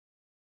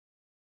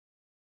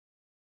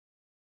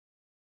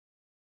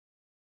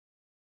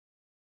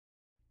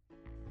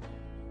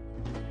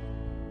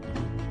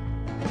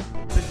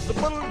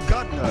Invisible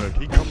gardener,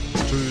 he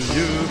comes to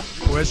you.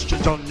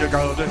 Questions on your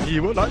garden, he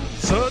will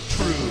answer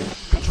true.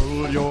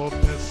 Control your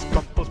pest,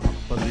 compost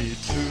properly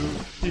too.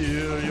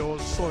 Heal your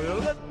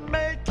soil and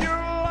make your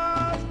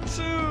life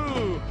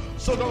too.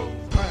 So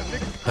don't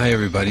panic. Hi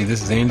everybody,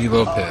 this is Andy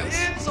Lopez,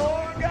 It's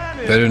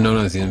organic. better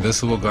known as the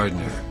Invisible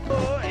Gardener.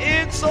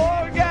 It's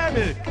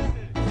organic.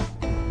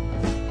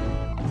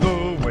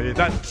 The way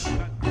that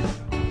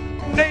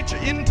nature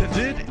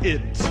intended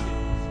it.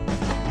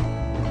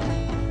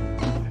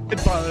 It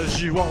fires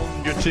you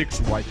on your ticks,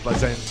 white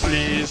flies and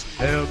fleas.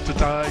 Help to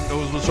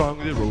diagnose what's wrong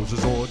with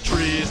roses or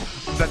trees.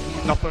 Then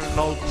offer an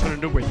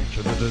alternative way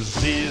to the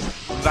disease.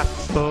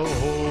 That's the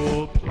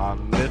whole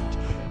planet.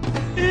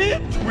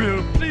 It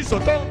will please, so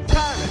don't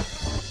panic.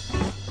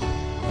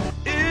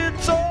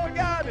 It's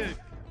organic.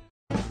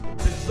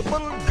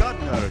 Invisible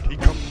gardener, he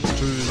comes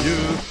to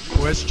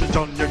you. Questions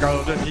on your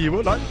garden, he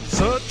will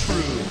answer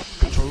true.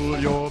 Control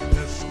your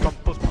pest,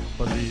 compost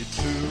properly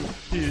too.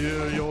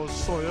 Heal your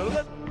soil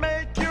and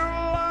make your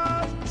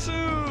life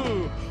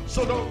too.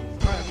 So don't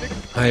panic.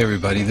 Hi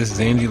everybody, this is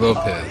Andy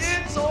Lopez,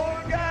 It's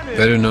organic.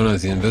 better known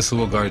as the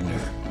Invisible Gardener.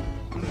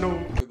 No.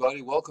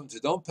 Everybody, welcome to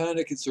Don't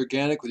Panic, It's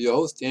Organic with your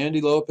host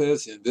Andy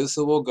Lopez, the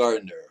Invisible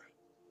Gardener.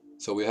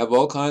 So we have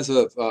all kinds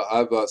of, I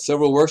have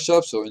several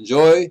workshops, so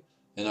enjoy,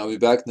 and I'll be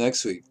back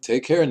next week.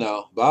 Take care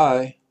now.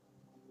 Bye.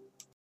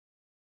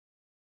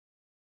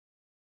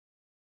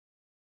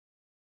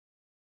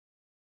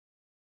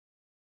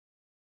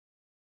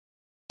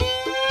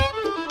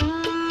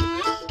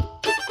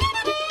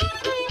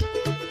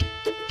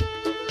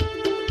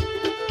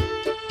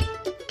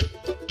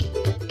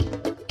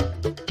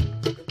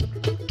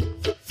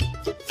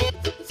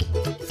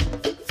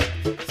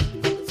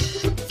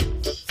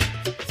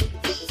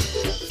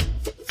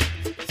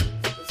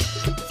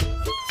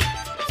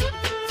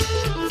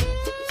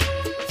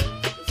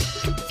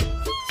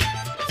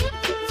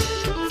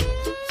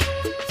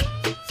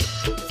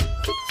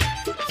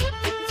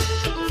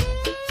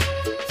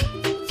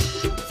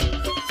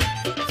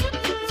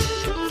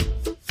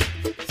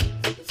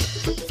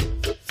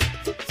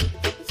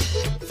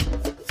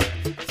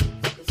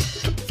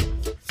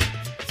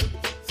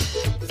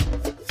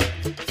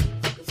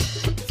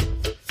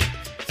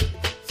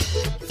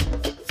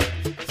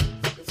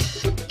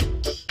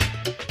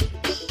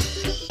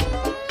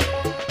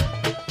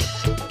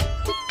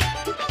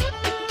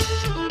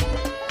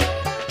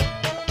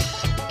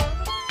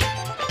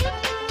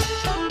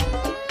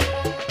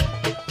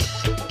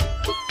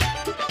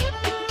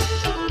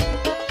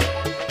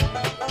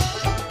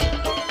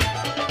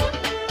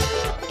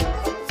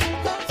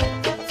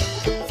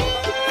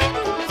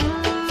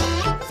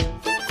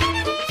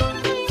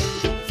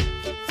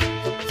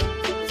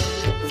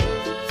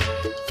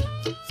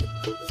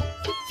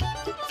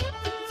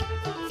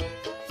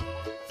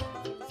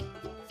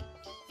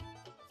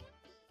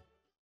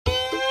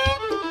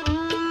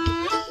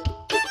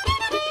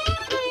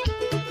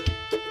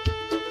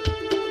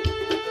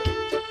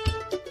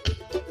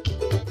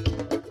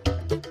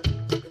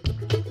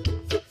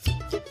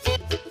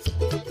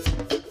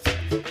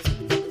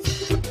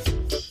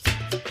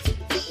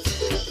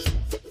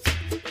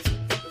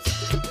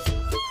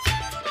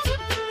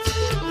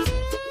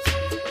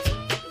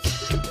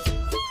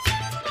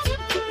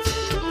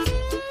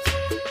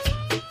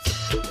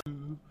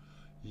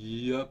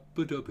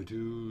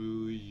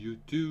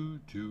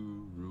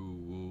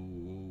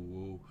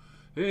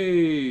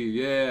 Hey,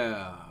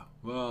 yeah,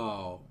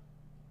 wow,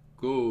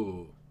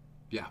 go,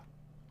 yeah,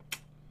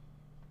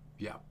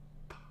 yeah.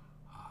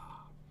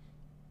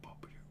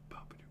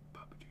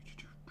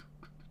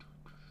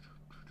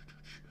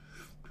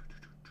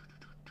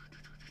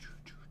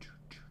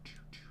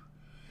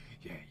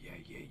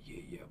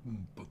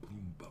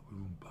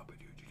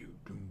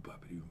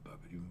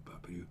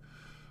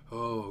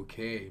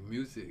 Okay,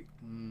 music.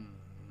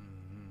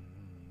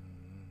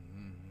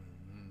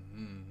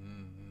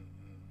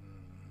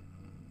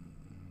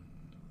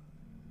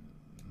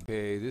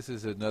 Okay, this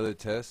is another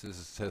test. This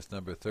is test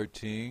number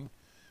 13,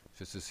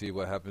 just to see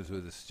what happens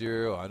with the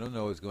stereo. I don't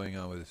know what's going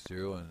on with the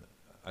stereo, and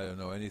I don't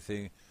know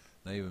anything,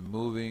 not even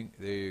moving.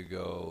 There you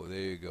go, there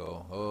you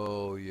go.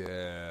 Oh,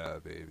 yeah,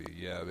 baby,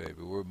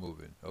 we're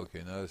moving.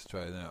 Okay, now let's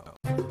try it now.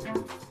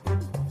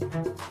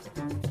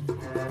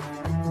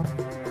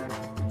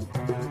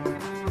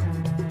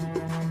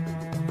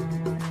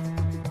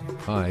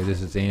 Hi,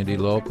 this is Andy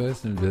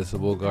Lopez,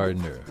 Invisible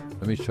Gardener.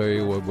 Let me show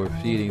you what we're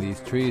feeding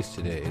these trees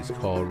today. It's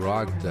called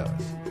rock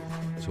dust.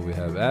 So we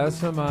have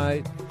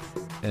azomite,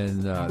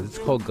 and it's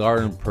called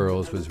garden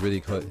pearls, but it's really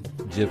called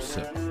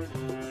gypsum,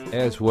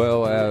 as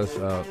well as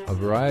a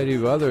variety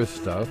of other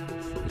stuff,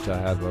 which I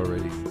have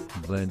already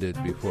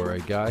blended before I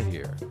got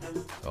here.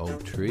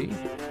 Oak tree.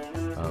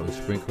 We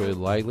sprinkle it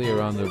lightly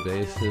around the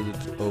base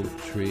of the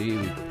oak tree.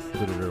 We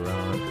put it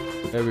around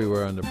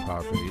everywhere on the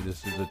property.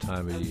 This is the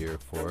time of year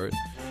for it.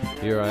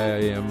 Here I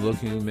am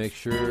looking to make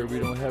sure we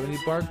don't have any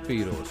bark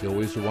beetles. You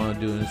always want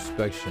to do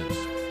inspections.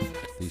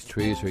 These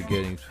trees are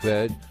getting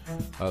fed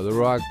the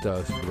rock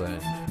dust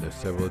blend. There's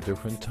several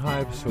different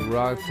types of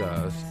rock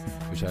dust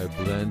which I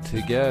blend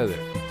together.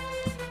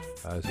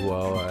 as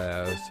well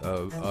as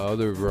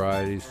other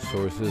varieties,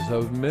 sources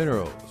of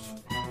minerals.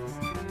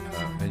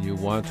 And you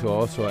want to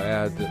also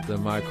add the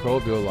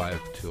microbial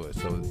life to it.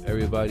 So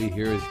everybody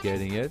here is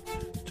getting it.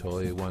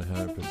 Totally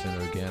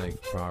 100%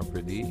 organic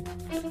property.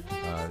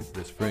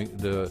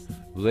 The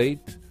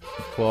late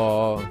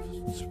fall,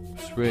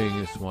 spring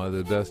is one of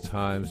the best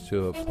times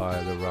to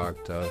apply the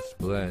rock dust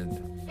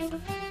blend.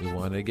 You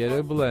want to get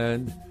a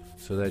blend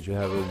so that you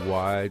have a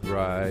wide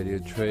variety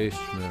of trace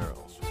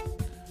minerals.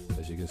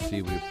 As you can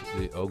see,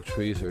 the oak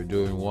trees are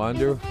doing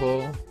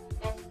wonderful.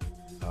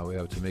 We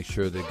have to make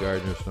sure the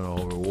gardeners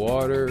don't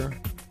overwater.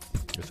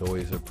 It's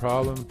always a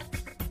problem.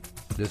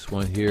 This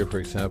one here, for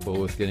example,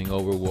 was getting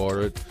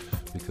overwatered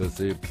because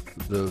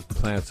the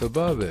plant's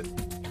above it.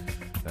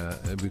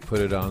 And we put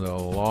it on the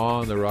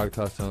lawn, the rock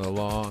dust on the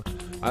lawn.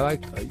 I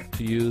like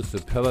to use the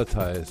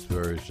pelletized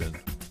version.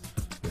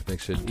 It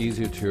makes it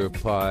easier to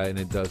apply, and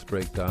it does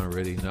break down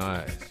really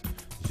nice.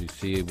 As you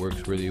see, it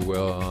works really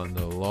well on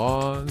the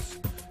lawns.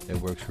 It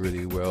works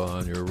really well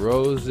on your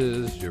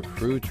roses, your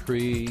fruit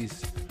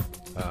trees.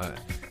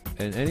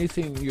 And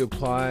anything you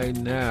apply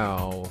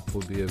now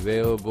will be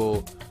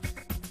available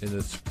in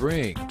the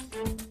spring.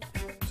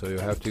 So you'll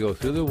have to go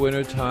through the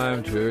winter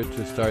time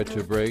to start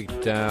to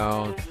break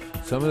down.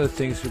 Some of the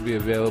things will be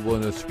available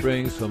in the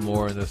spring, some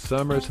more in the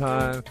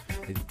summertime.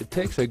 It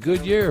takes a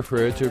good year for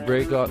it to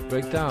break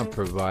down,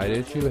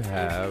 provided you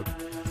have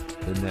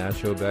the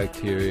natural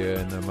bacteria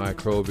and the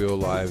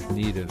microbial life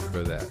needed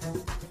for that.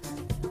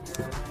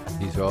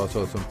 These are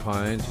also some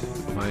pines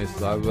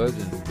lavas,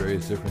 and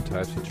various different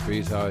types of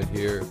trees out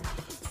here.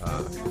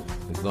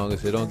 As long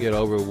as they don't get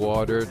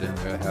overwatered and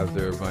they have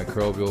their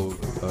microbial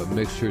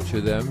mixture to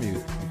them,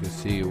 you can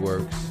see it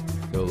works.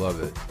 You'll love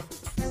it.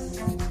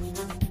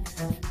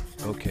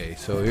 Okay,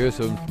 so here's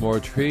some more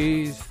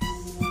trees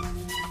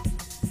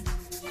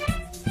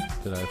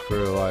that I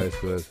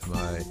fertilized with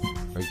my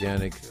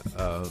organic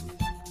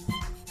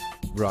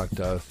rock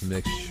dust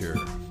mixture.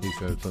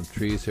 These are some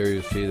trees here.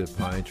 You see the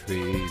pine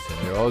trees,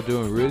 and they're all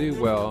doing really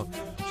well.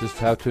 Just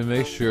have to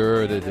make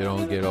sure that they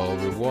don't get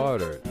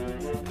overwatered.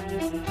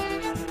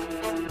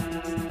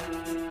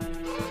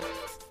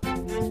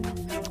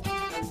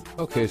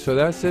 Okay, so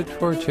that's it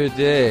for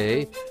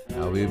today.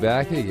 I'll be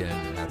back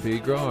again. Happy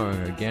growing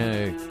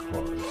organic, of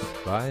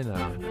course. Bye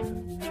now.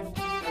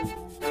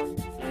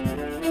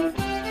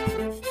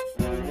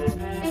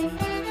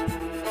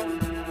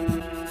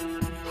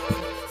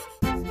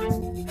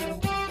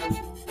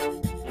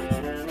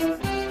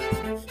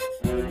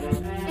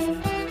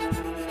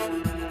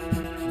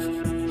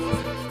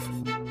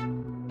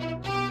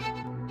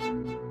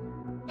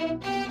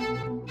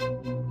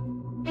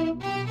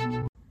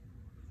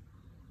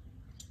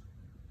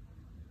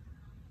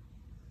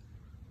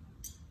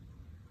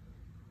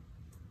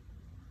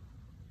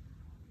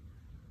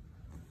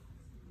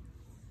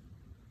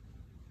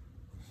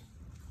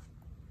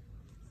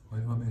 What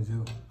do you want me to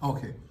do?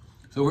 Okay,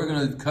 so we're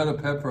going to cut a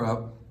pepper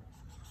up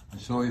and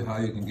show you how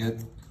you can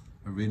get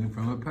a reading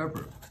from a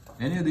pepper.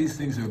 Any of these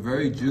things are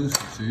very juicy,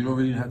 so you don't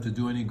really have to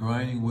do any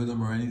grinding with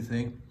them or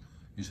anything.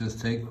 You just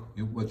take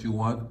what you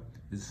want.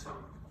 It's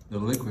the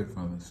liquid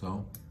from it.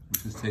 So we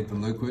just take the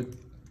liquid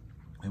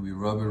and we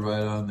rub it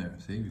right on there.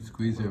 See, you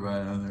squeeze it right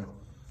on there.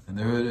 And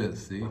there it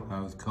is. See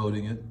how it's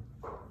coating it?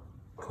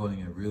 Coating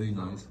it really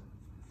nice.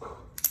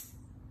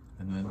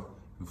 And then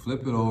we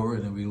flip it over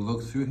and then we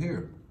look through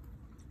here.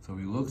 So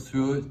we look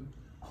through it,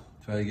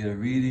 try to get a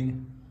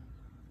reading,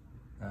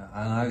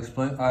 and I'll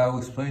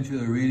explain to you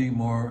the reading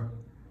more.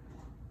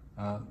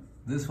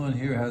 This one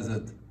here has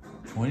a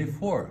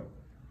 24.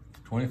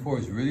 24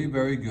 is really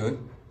very good,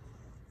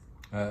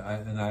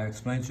 and I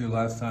explained to you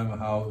last time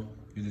how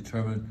you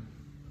determine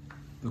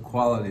the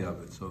quality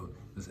of it. So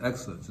it's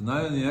excellent. So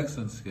not on the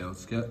excellent scale.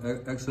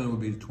 Excellent would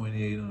be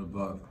 28 and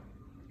above.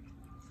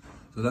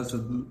 So that's a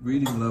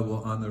reading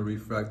level on the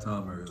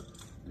refractometer.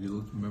 If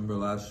you remember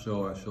last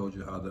show, I showed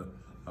you how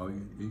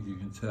you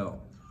can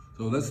tell.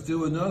 So let's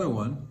do another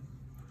one.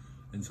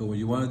 And so what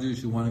you want to do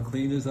is you want to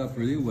clean this up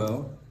really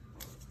well.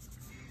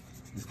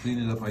 Just clean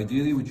it up.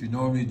 Ideally, what you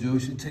normally do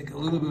is you take a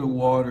little bit of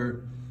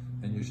water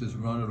and you just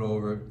run it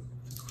over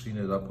to clean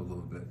it up a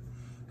little bit.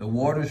 The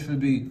water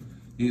should be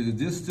either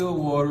distilled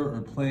water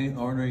or plain,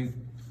 ordinary,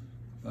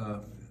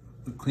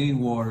 clean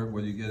water,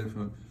 where you get it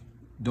from.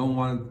 Don't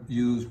want to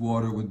use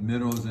water with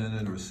minerals in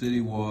it or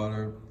city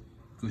water,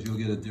 because you'll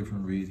get a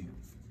different reading.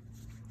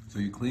 So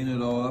you clean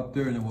it all up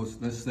there, and then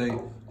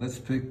let's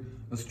pick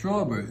a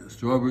strawberry.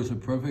 Strawberries are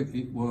perfect.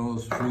 Eat one of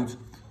those fruits.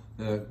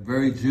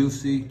 Very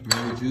juicy,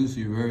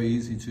 very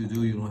easy to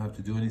do. You don't have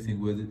to do anything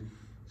with it.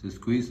 Just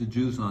squeeze the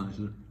juice on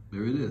it.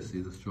 There it is.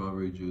 See the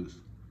strawberry juice.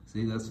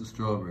 See, that's the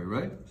strawberry,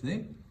 right?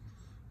 See?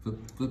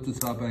 Flip the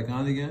top back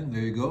on again.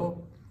 There you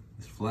go.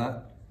 It's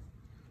flat.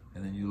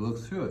 And then you look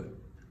through it.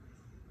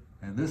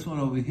 And this one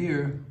over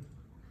here,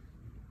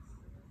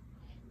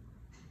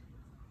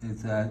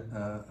 it's at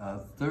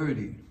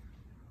 30,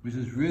 which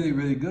is really,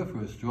 really good for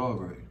a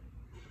strawberry.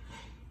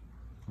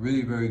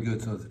 Really very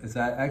good. So it's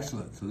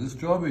excellent. So this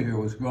strawberry here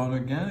was grown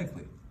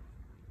organically.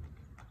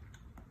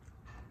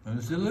 And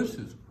it's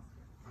delicious.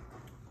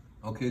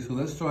 Okay, so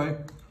let's try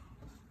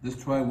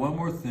one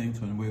more thing.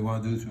 So what we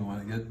want to do is we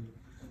want to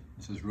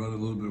just run a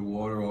little bit of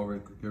water over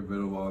it, get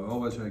rid of all of it.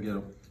 Otherwise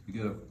you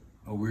get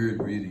a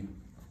weird reading.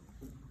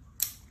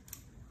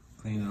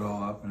 Clean it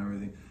all up and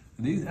everything.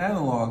 And these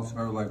analogs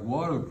are like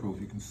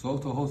waterproof. You can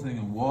soak the whole thing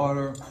in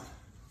water.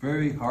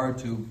 Very hard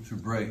to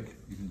break.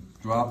 You can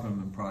drop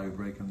them and probably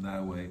break them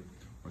that way,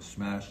 or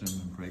smash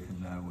them and break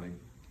them that way.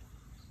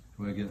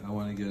 I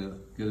want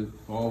to get it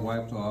all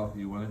wiped off.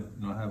 You want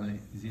to not have any,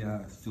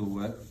 it's still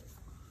wet.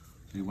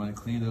 So you want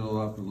to clean it all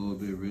up a little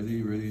bit,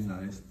 really, really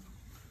nice.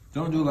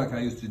 Don't do like I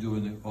used to do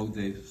in the old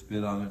days,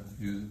 spit on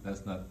it.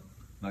 That's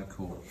not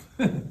cool.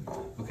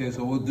 Okay,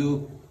 so we'll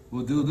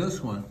do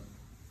this one.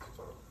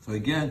 So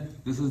again,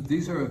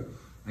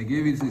 I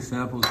gave you these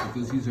examples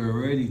because these are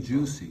already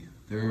juicy.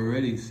 They're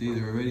already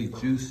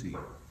juicy.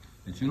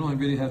 And you don't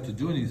really have to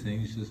do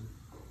anything, you just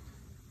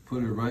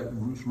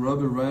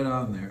rub it right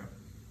on there.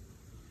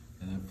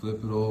 And then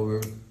flip it over,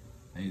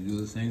 and you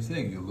do the same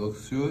thing. You look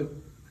through it,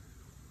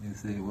 and you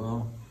say,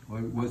 well,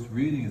 what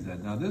reading is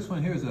that? Now this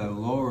one here is at a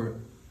lower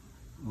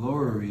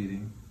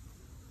reading,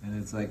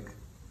 and it's like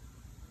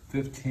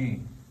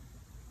 15.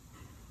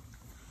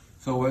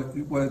 So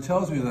what it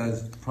tells me that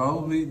it's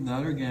probably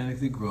not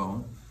organically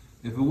grown.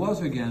 If it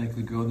was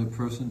organically grown, the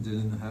person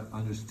didn't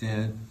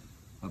understand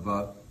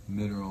about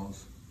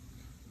minerals.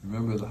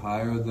 Remember, the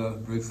higher the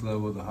Brix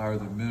level, the higher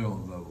the mineral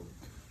level.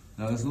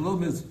 Now it's a little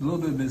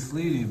bit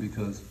misleading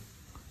because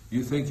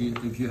you think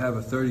if you have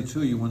a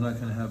 32, you're not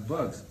going to have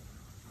bugs.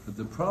 But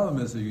the problem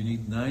is that you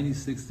need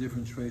 96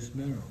 different trace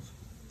minerals.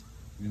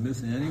 If you're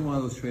missing any one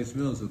of those trace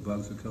minerals, the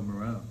bugs will come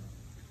around.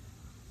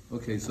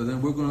 Okay, so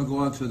then we're going to go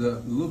on to the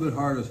little bit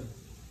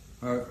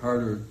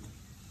harder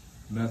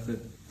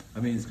method. I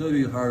mean, it's going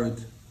to be harder.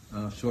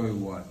 I'll show you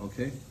why.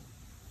 Okay.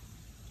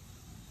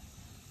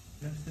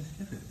 Yes,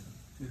 give it.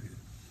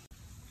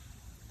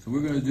 So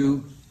we're going to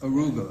do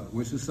arugula,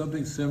 which is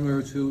something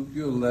similar to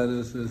your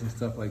lettuces and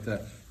stuff like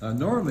that. Now,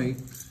 normally,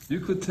 you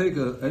could take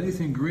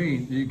anything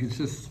green, and you can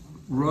just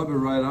rub it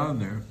right on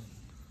there,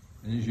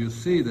 and as you'll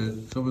see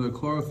that some of the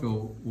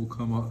chlorophyll will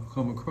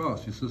come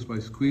across just by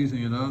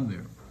squeezing it on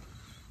there.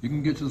 You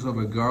can get yourself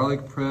a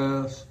garlic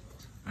press,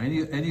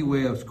 any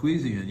way of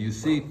squeezing it. You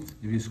see,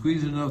 if you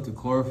squeeze it enough, the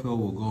chlorophyll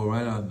will go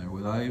right on there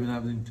without even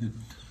having to.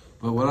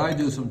 But what I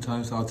do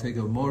sometimes, I'll take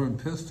a mortar and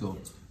pestle,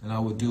 and I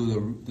would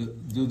do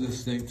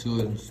this thing to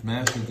it and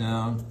smash it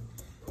down,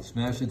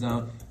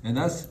 and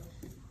that's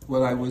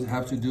what I would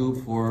have to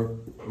do for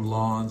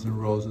lawns and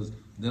roses.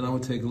 Then I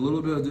would take a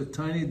little bit of the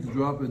tiny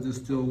drop of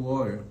distilled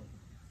water,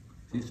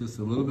 just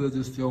a little bit of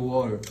distilled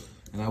water,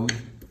 and I would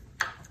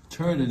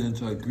turn it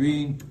into a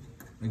green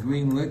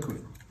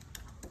liquid.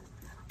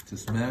 To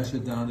smash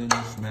it down in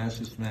there, smash.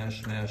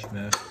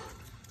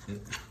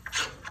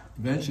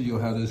 Eventually you'll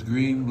have this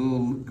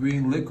little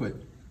green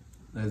liquid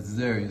that's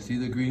there. You see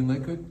the green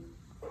liquid?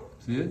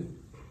 See it?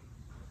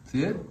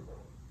 See it?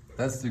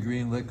 That's the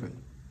green liquid.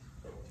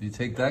 So you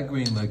take that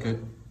green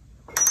liquid,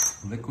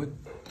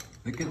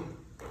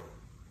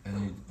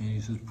 and you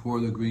just pour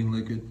the green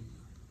liquid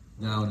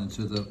down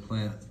into the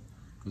plant.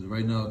 Because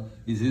right now,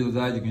 it's either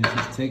that you can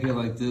just take it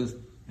like this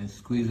and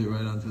squeeze it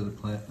right onto the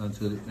plant,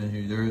 and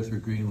here, there is your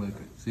green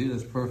liquid. See,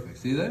 that's perfect.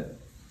 See that?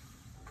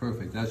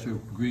 Perfect. That's your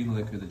green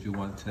liquid that you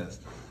want to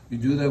test. You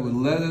do that with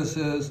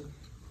lettuces,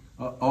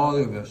 all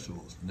your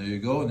vegetables. And there you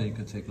go, and then you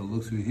can take a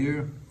look through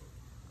here,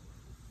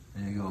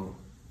 and you go,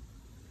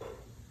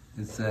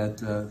 it's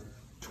at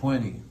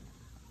 20,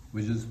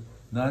 which is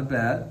not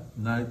bad,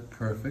 not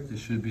perfect. It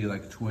should be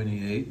like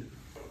 28.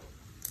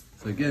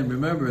 So again,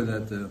 remember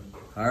that the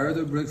higher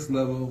the Brix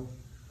level,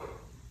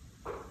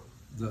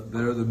 the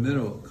better the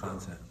mineral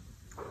content.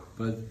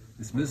 But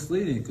it's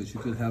misleading because you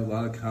could have a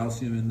lot of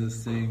calcium in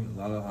this thing, a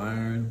lot of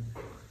iron.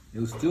 It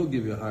will still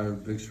give you a higher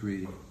Brix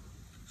reading.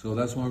 So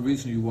that's one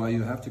reason why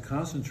you have to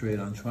concentrate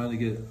on trying to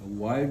get a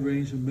wide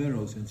range of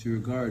minerals into your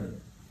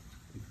garden.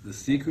 The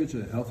secret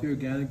to a healthy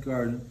organic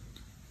garden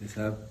is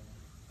have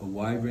a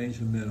wide range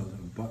of minerals.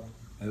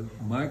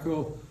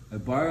 A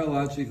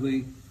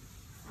biologically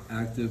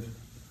active,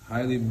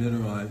 highly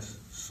mineralized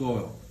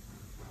soil.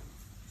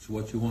 It's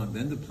what you want.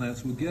 Then the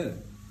plants will get it.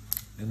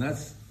 And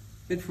that's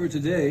it for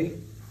today.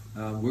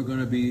 We're going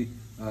to be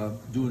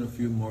doing a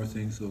few more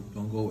things, so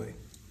don't go away.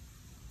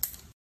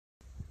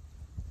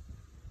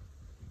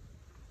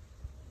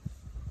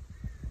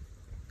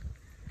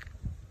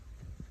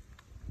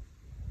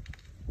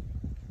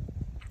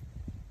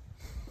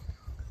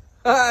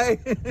 Hi.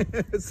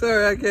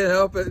 Sorry, I can't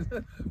help it.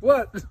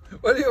 What?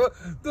 What do you want?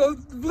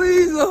 Don't,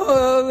 please,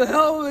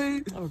 help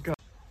me. Oh, God.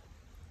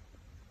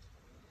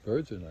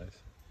 Birds are nice.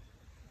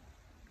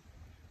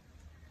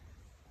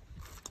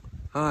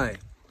 Hi.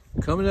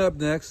 Coming up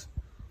next,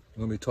 I'm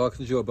going to be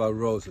talking to you about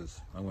roses.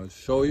 I'm going to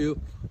show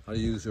you how to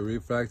use a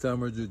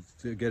refractometer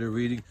to get a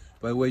reading.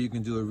 By the way, you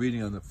can do a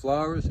reading on the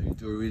flowers and you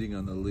do a reading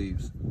on the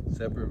leaves.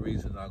 Separate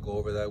reason. I'll go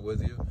over that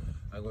with you.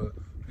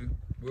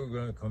 We're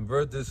going to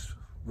convert this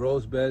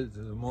rose bed is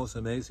the most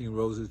amazing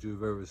roses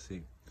you've ever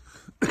seen.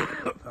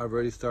 I've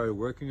already started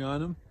working on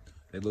them,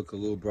 They look a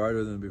little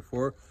brighter than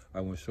before.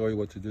 I'm going to show you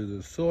what to do to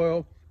the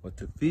soil, what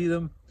to feed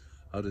them,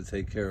 how to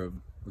take care of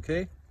them.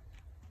 Okay?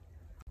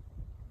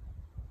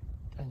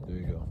 There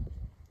you go.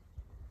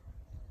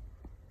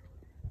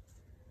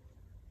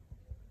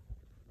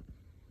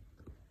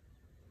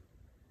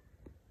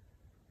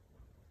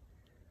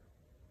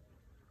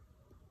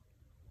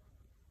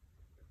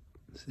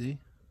 See?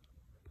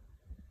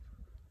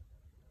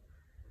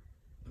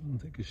 I don't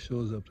think it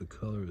shows up the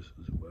colors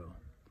as well.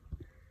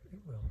 It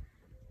will.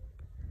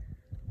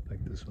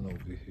 Like this one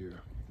over here.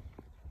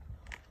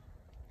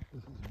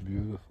 This is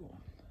beautiful.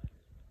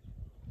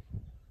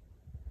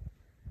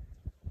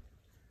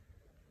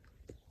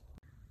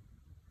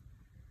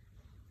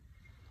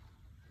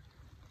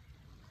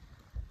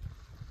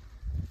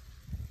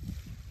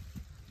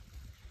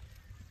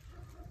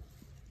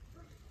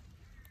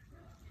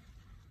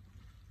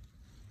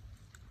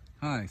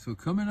 Hi, so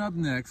coming up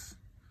next,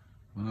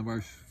 one of our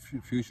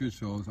future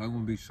shows, I'm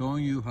going to be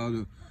showing you how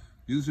to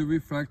use a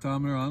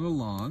refractometer on the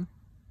lawn,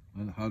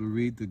 and how to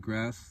read the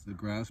grass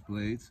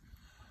blades.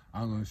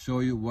 I'm going to show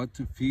you what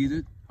to feed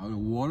it, how to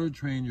water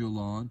train your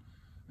lawn,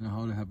 and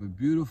how to have a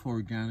beautiful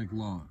organic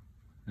lawn.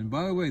 And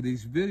by the way,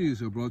 these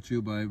videos are brought to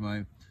you by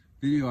my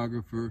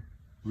videographer,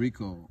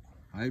 Rico.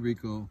 Hi,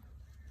 Rico.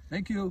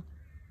 Thank you.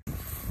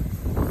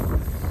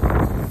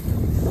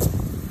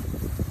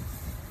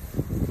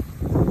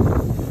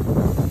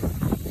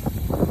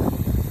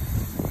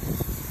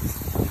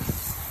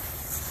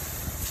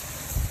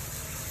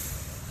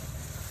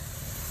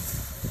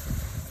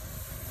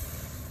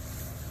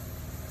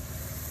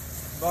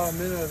 About a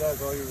minute,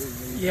 that's all you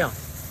really need. Yeah.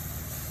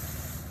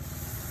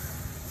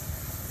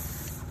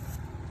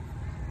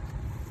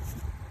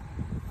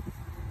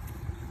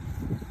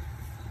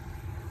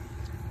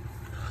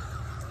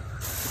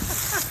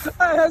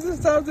 I had to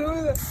stop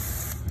doing that.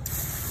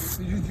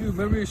 You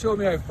remember you showed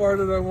me I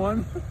farted on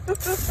one?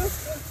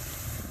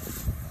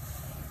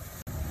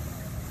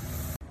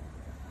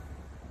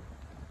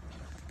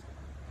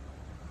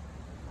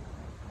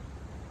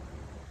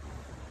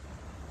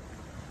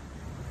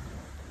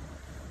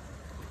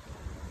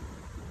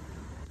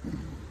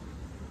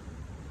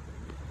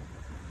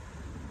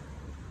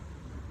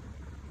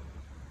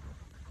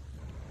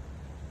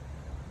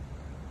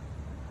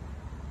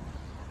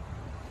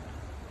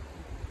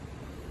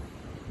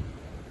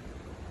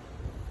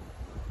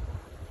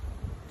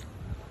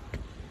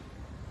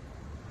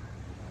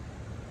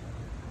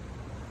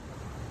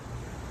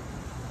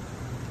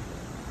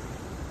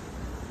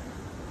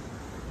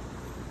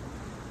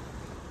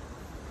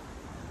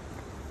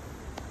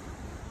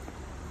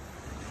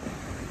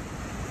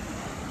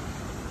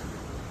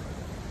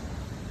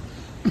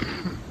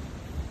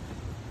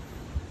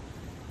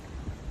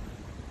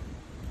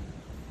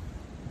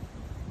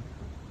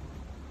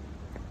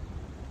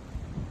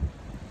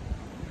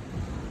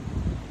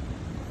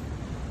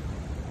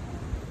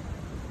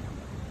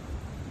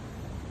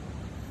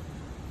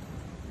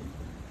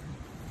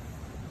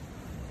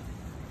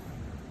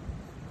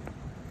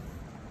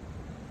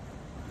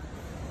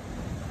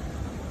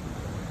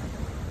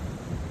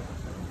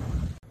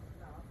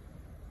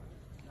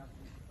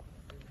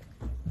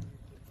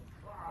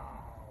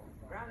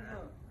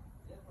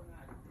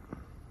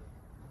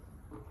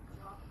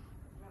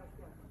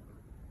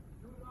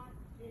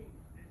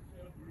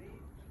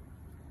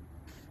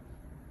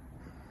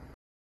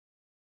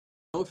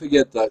 Don't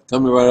forget that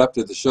coming right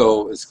after the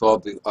show is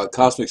called the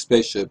Cosmic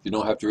Spaceship. You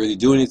don't have to really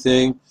do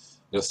anything.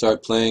 It'll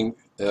start playing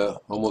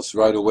almost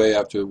right away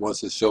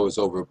once the show is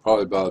over,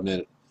 probably about a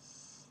minute.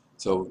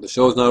 So the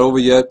show is not over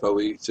yet, but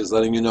we just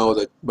letting you know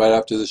that right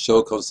after the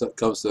show comes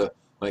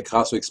my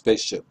Cosmic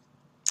Spaceship.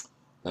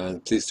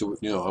 And please, I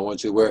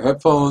want you to wear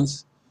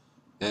headphones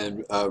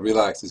and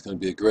relax. It's going to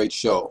be a great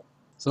show.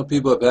 Some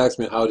people have asked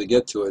me how to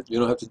get to it. You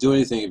don't have to do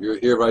anything. If you're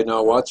here right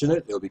now watching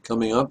it, it'll be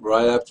coming up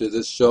right after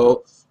this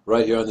show,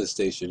 right here on this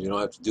station. You don't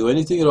have to do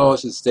anything at all.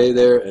 Just stay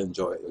there and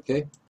enjoy it,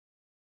 okay?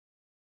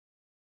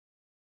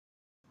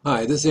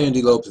 Hi, this is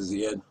Andy Lopez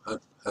again.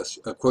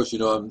 Of course, you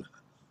know I'm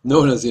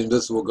known as the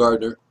Invisible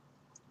Gardener,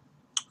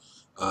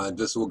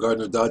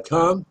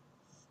 invisiblegardener.com.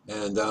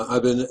 And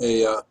I've been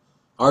a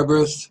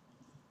arborist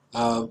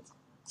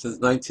since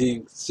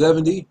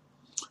 1970.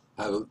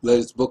 The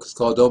latest book is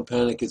called Don't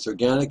Panic, It's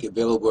Organic,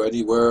 available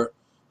anywhere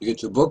you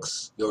get your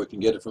books, or you can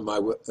get it from my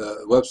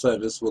website,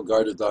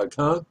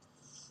 invisiblegardener.com.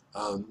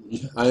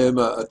 I am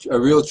a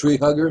real tree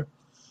hugger.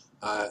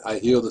 I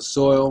heal the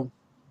soil.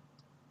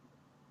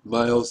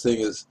 My whole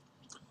thing is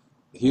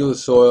heal the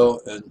soil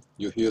and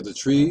you heal the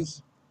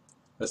trees.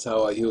 That's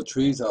how I heal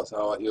trees. That's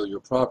how I heal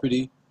your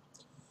property.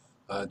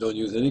 I don't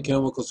use any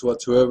chemicals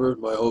whatsoever.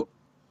 My whole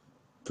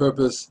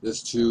purpose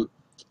is to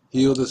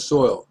heal the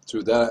soil.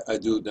 Through that, I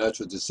do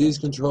natural disease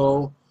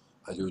control.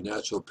 I do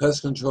natural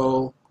pest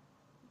control.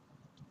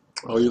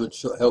 I'll even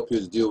help you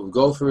to deal with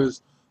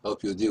gophers,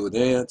 help you to deal with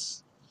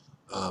ants.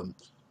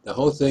 The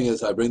whole thing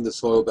is I bring the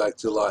soil back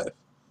to life.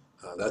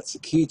 That's the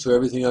key to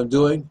everything I'm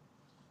doing.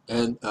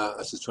 And I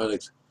was just trying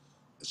to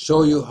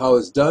show you how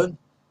it's done.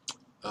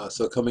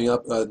 So coming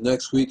up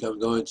next week, I'm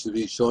going to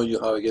be showing you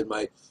how I get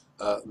my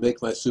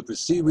make my super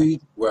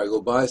seaweed, where I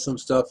go buy some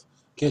stuff.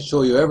 Can't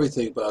show you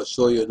everything, but I'll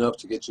show you enough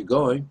to get you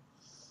going.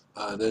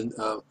 And then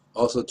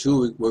also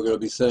too, we're going to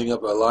be setting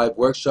up a live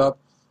workshop.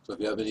 So if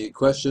you have any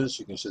questions,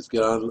 you can just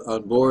get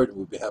on board.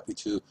 We'll be happy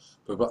to.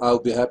 I'll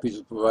be happy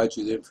to provide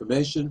you the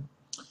information.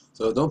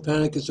 So don't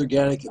panic. It's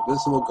organic.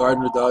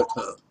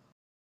 InvincibleGardener.com.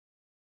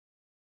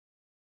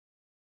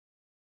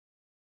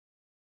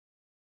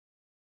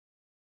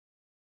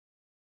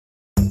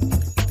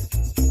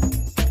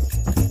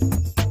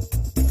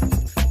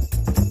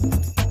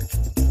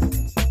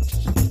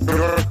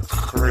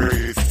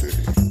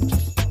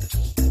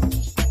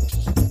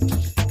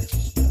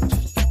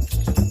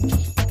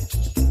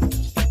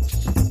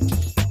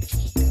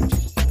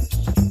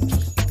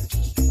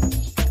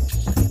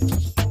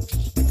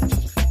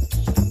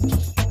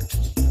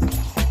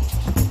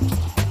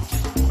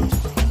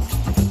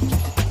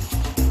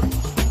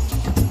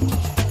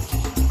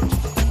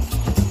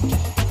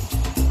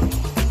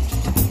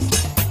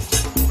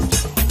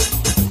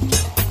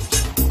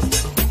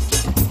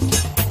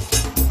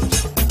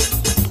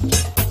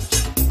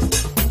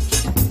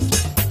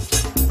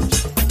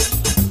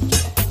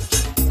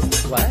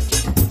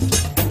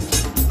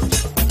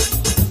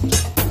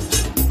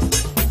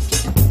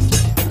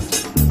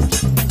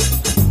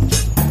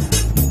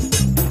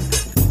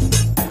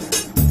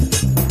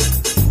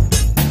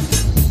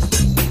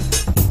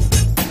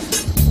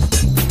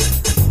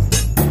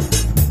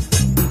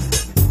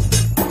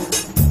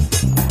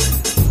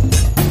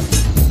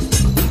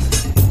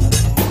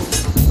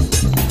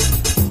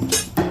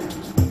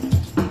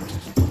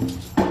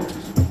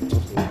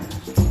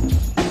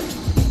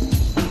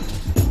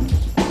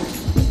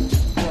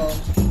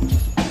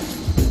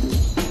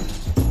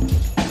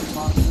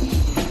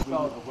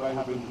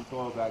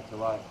 Back to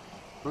life.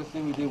 First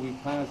thing we did, we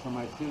planted some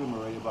mycelium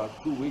already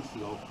about 2 weeks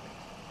ago.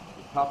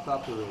 It popped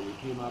up already, it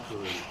came up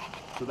already.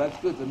 So that's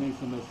good. That means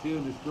the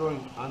mycelium is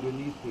growing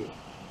underneath here.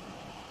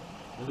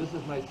 And this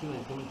is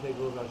mycelium. Come and take a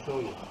look, I'll show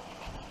you.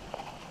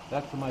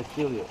 That's the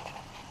mycelium.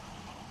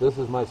 This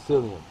is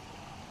mycelium.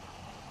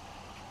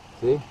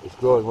 See? It's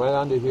growing right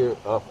under here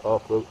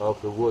off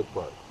the wood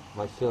part.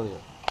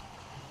 Mycelium.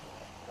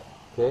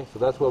 Okay? So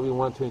that's what we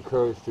want to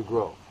encourage to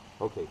grow.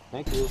 Okay,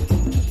 thank you.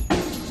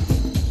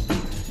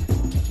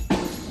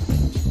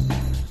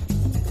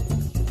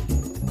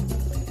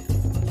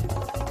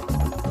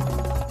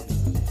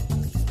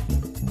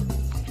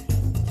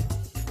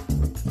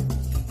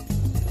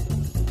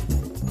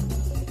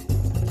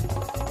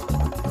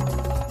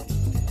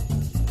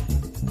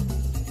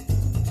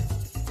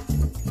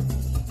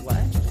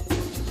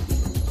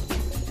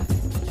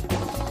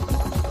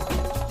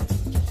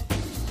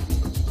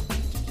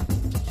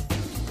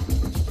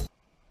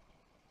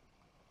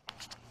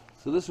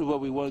 So this is what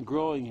we want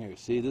growing here.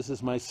 See, this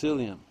is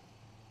mycelium.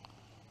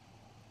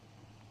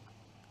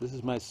 This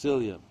is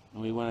mycelium,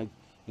 and we want to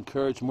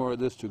encourage more of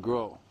this to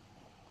grow.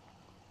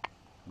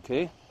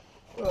 Okay?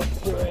 Well,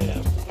 here I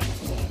am.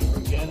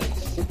 Organic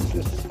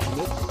citrus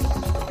mix.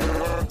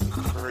 You're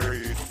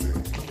crazy.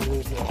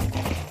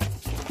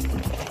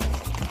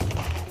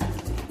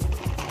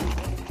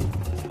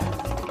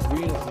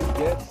 Green as it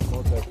gets,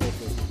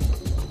 multi-purpose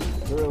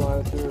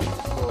fertilizer,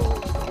 so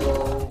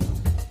grow.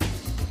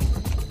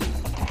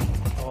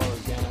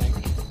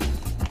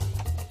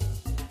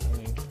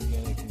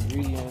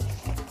 Ingredients.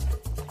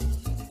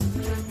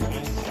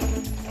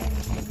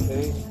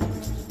 Okay.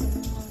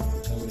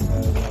 And we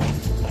have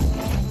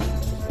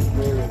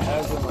favorite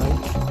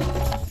azomite.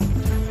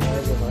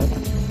 Azomite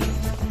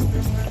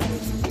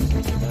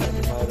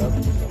up.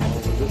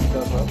 Over this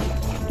stuff up.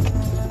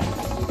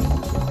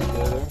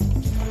 Together.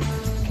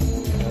 And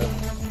we have,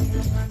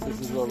 this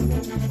is what we're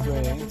going to be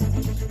spraying.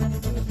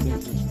 One of the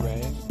things we're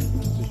spraying,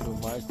 beneficial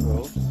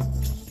microbes.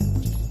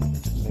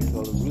 Make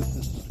all the root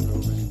systems grow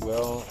really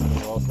well. We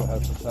also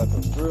have some type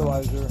of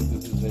fertilizer.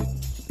 This is a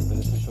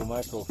beneficial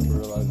micro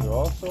fertilizer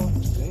also.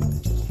 See?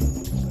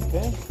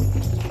 Okay?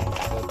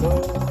 Got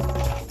those.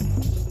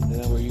 And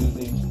then we're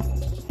using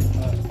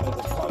as a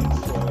potting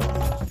soil.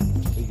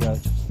 We got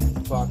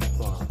Fox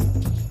Farm.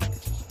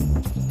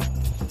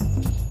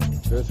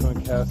 Earth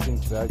One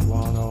Castings,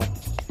 Guano,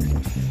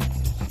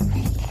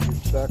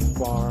 Stack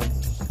Farm.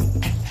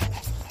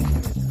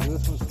 So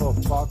this one's called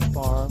Fox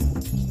Farm.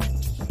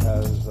 It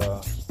has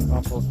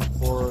compost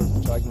spores,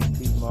 stagnant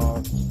peat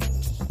moss,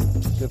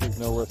 Pacific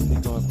Nowhere,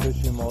 seagull and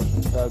fish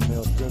emulsion, crab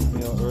meal, shrimp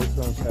meal,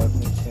 earthworm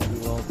casting, candy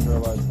loam,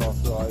 sterilized,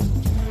 fossilized,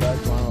 back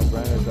vinyl,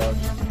 granite dust,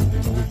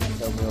 Norwegian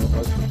crab meal,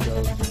 oyster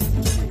shells, and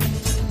seaweed.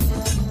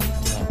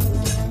 Now, we're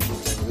going to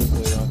use some of this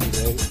later on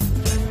today.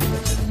 And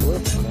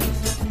then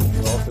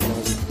we're also going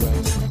to be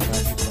spraying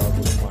Maxi-Cloud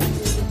with my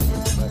favorite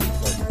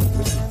Maxi-Cloud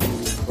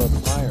plus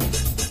iron.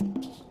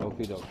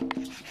 Okie dokie.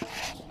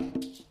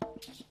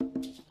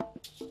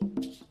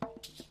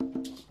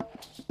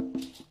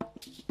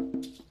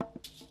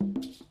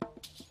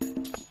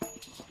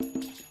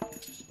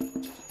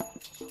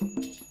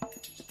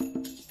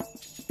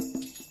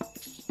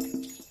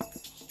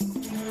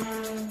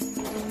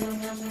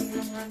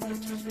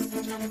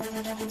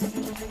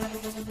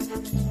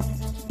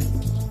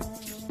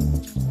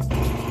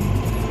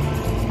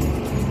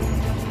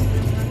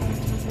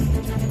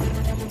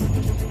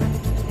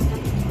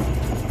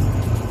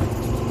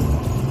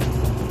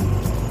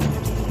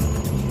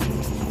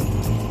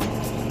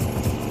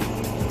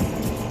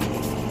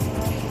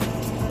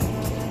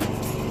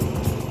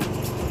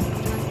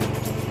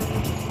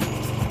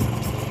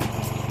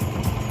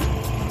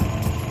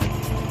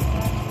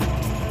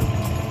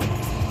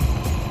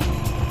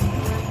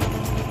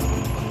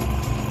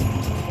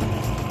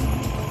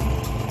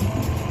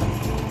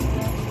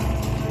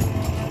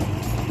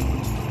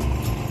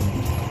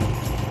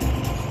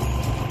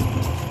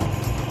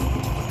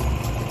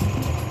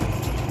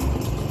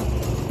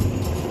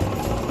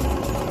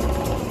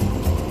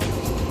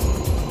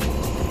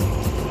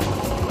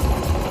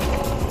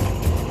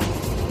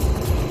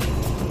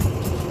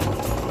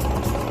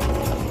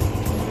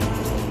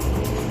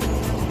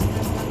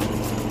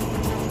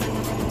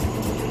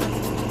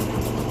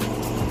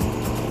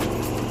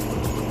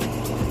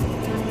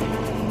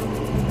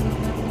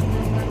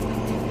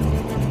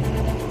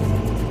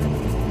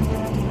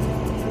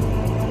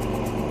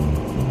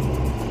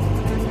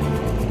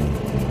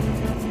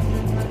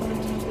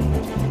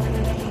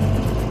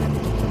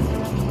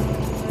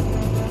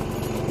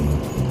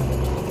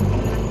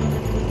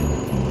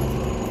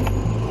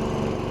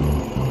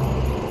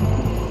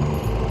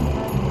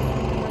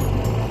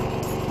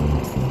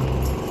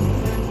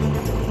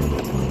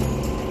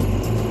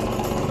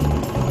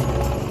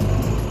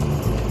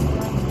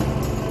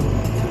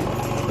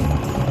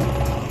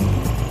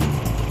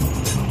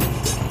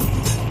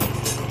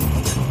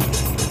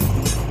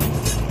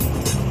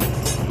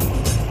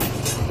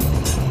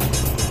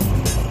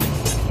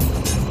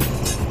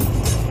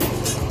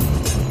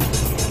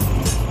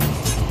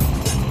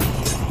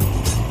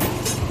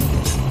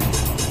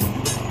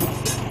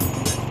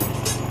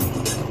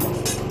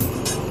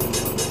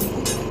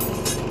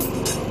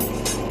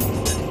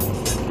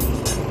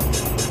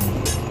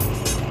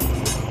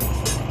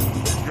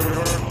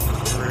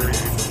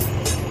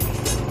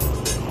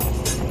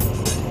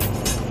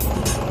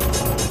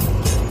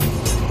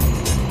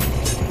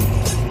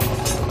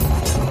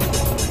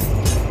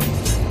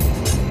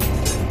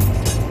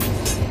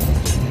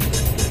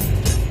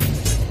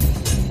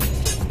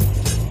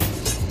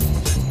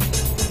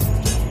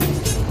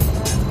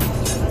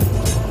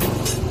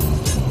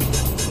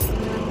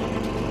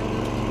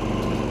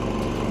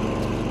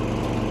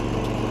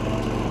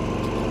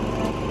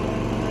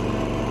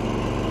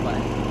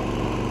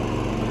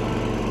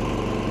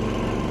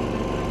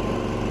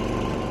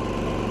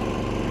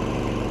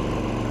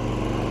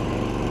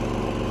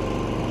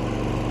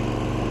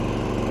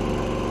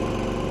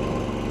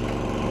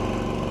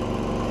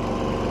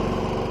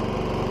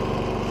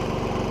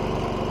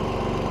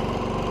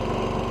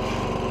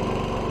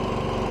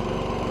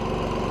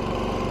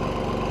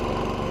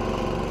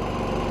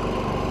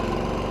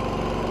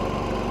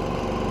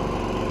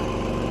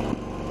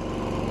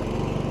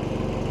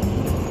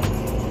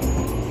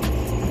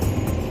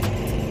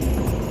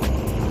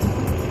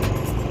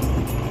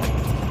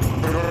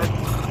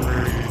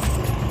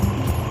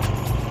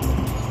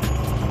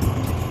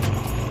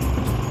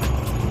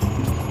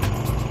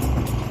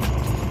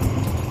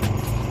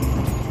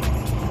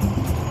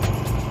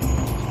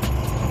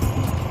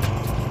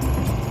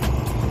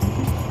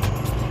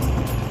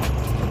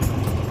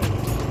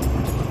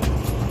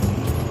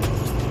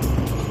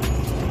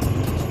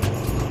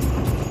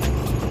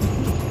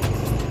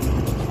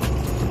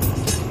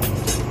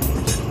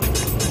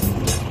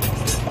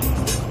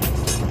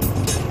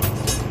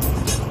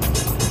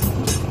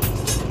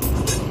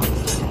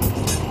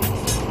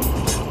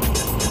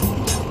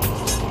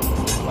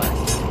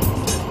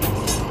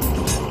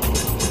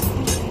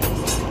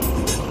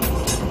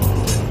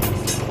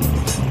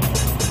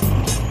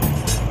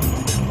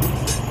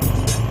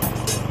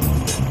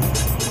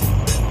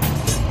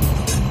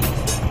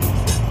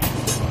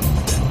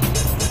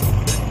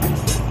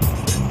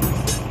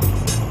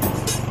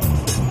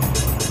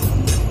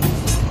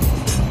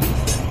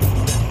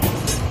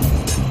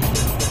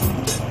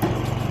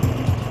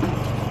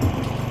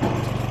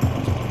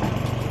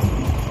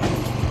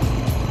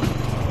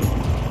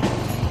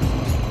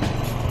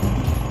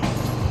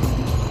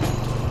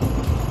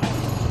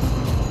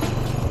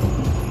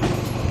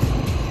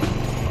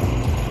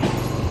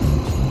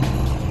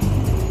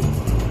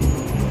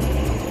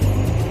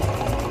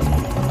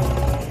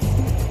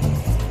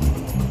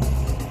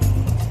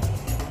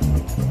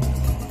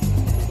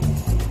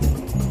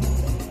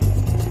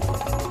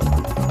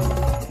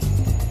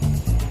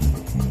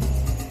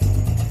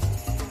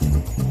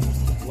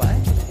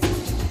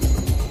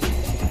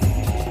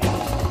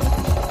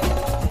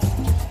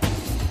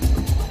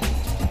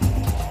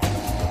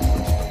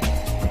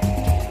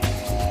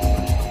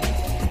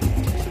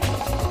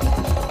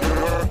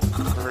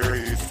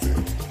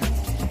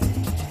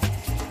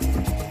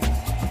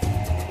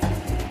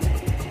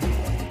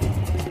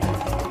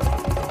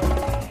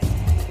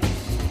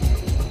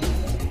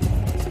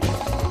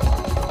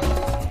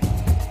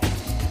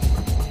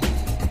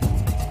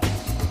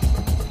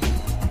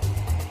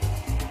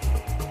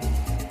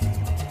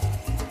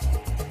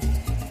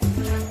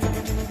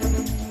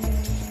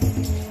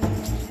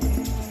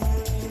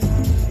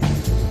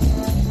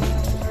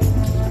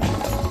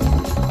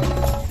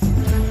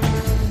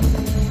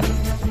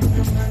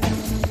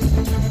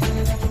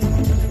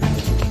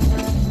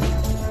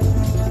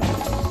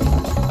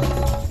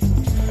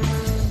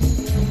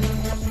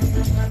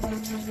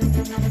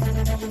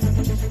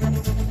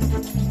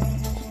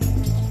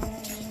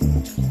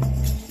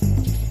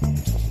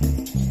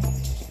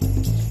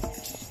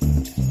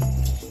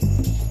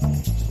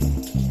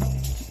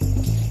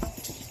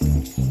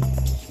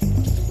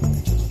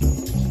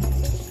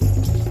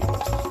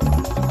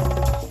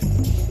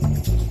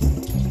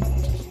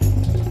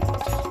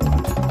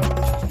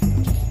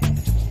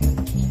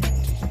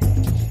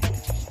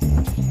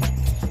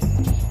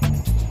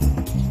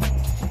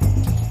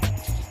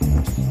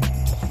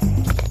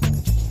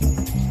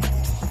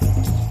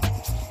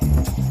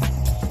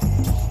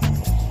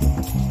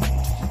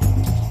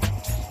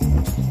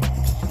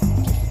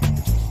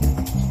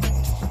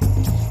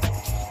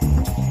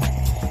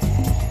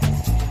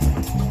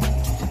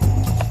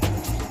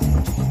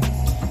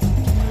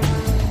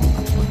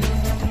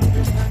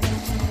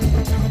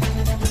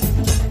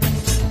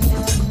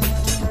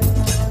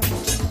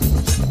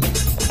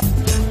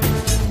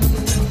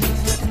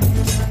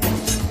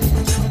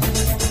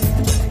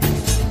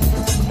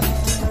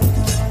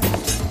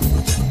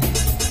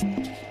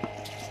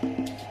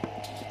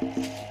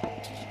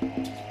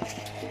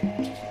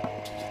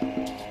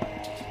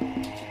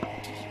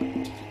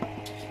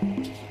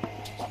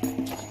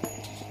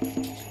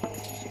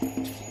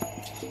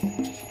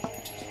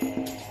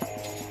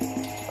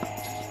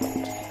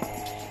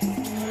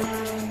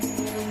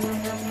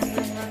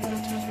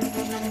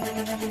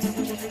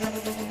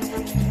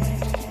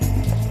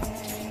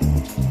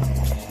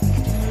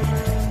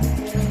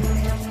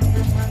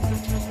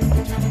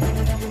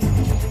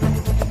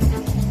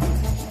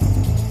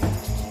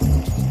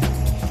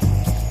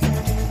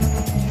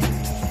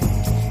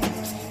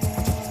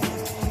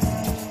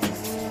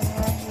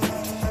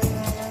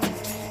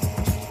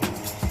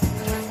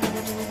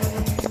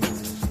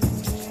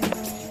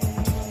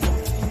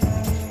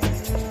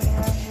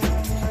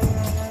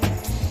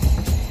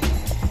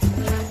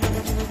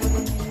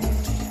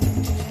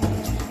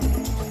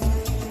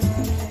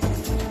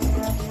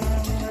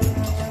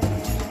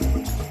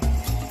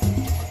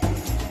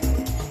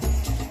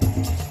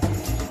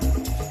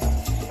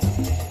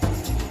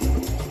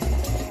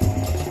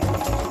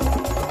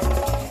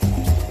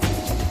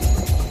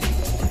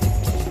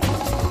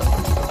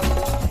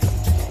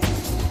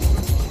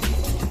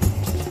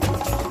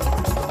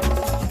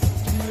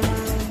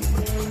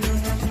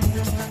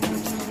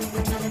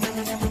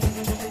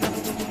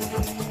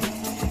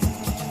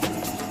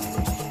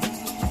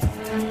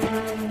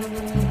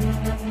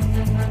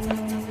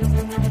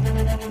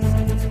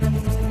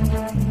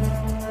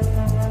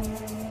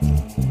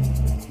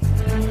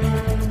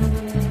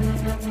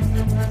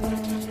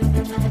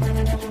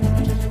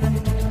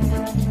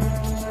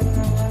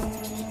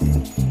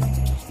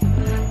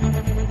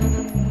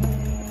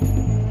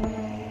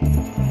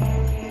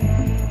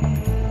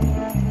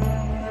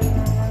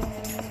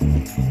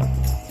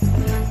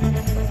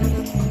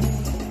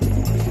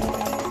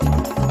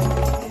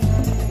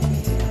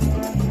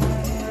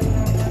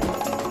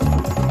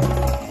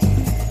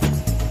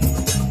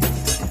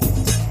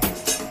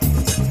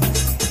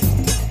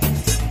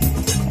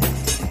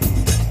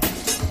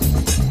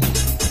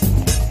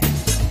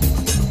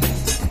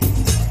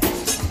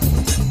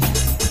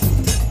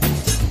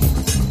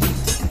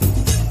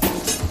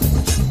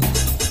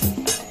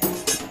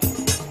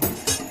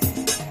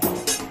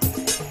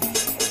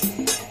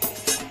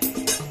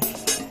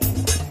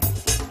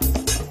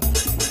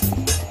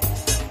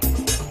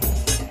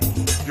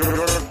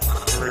 You're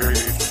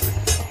crazy.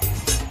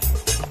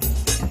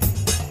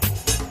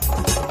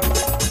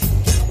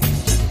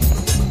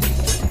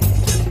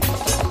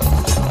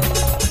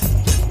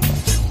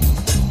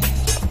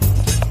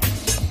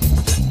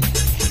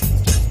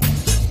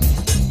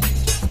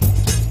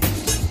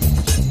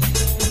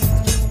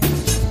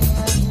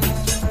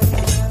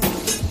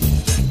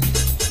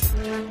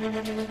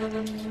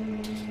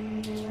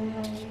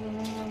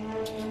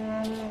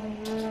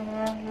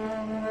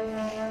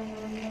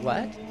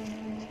 What?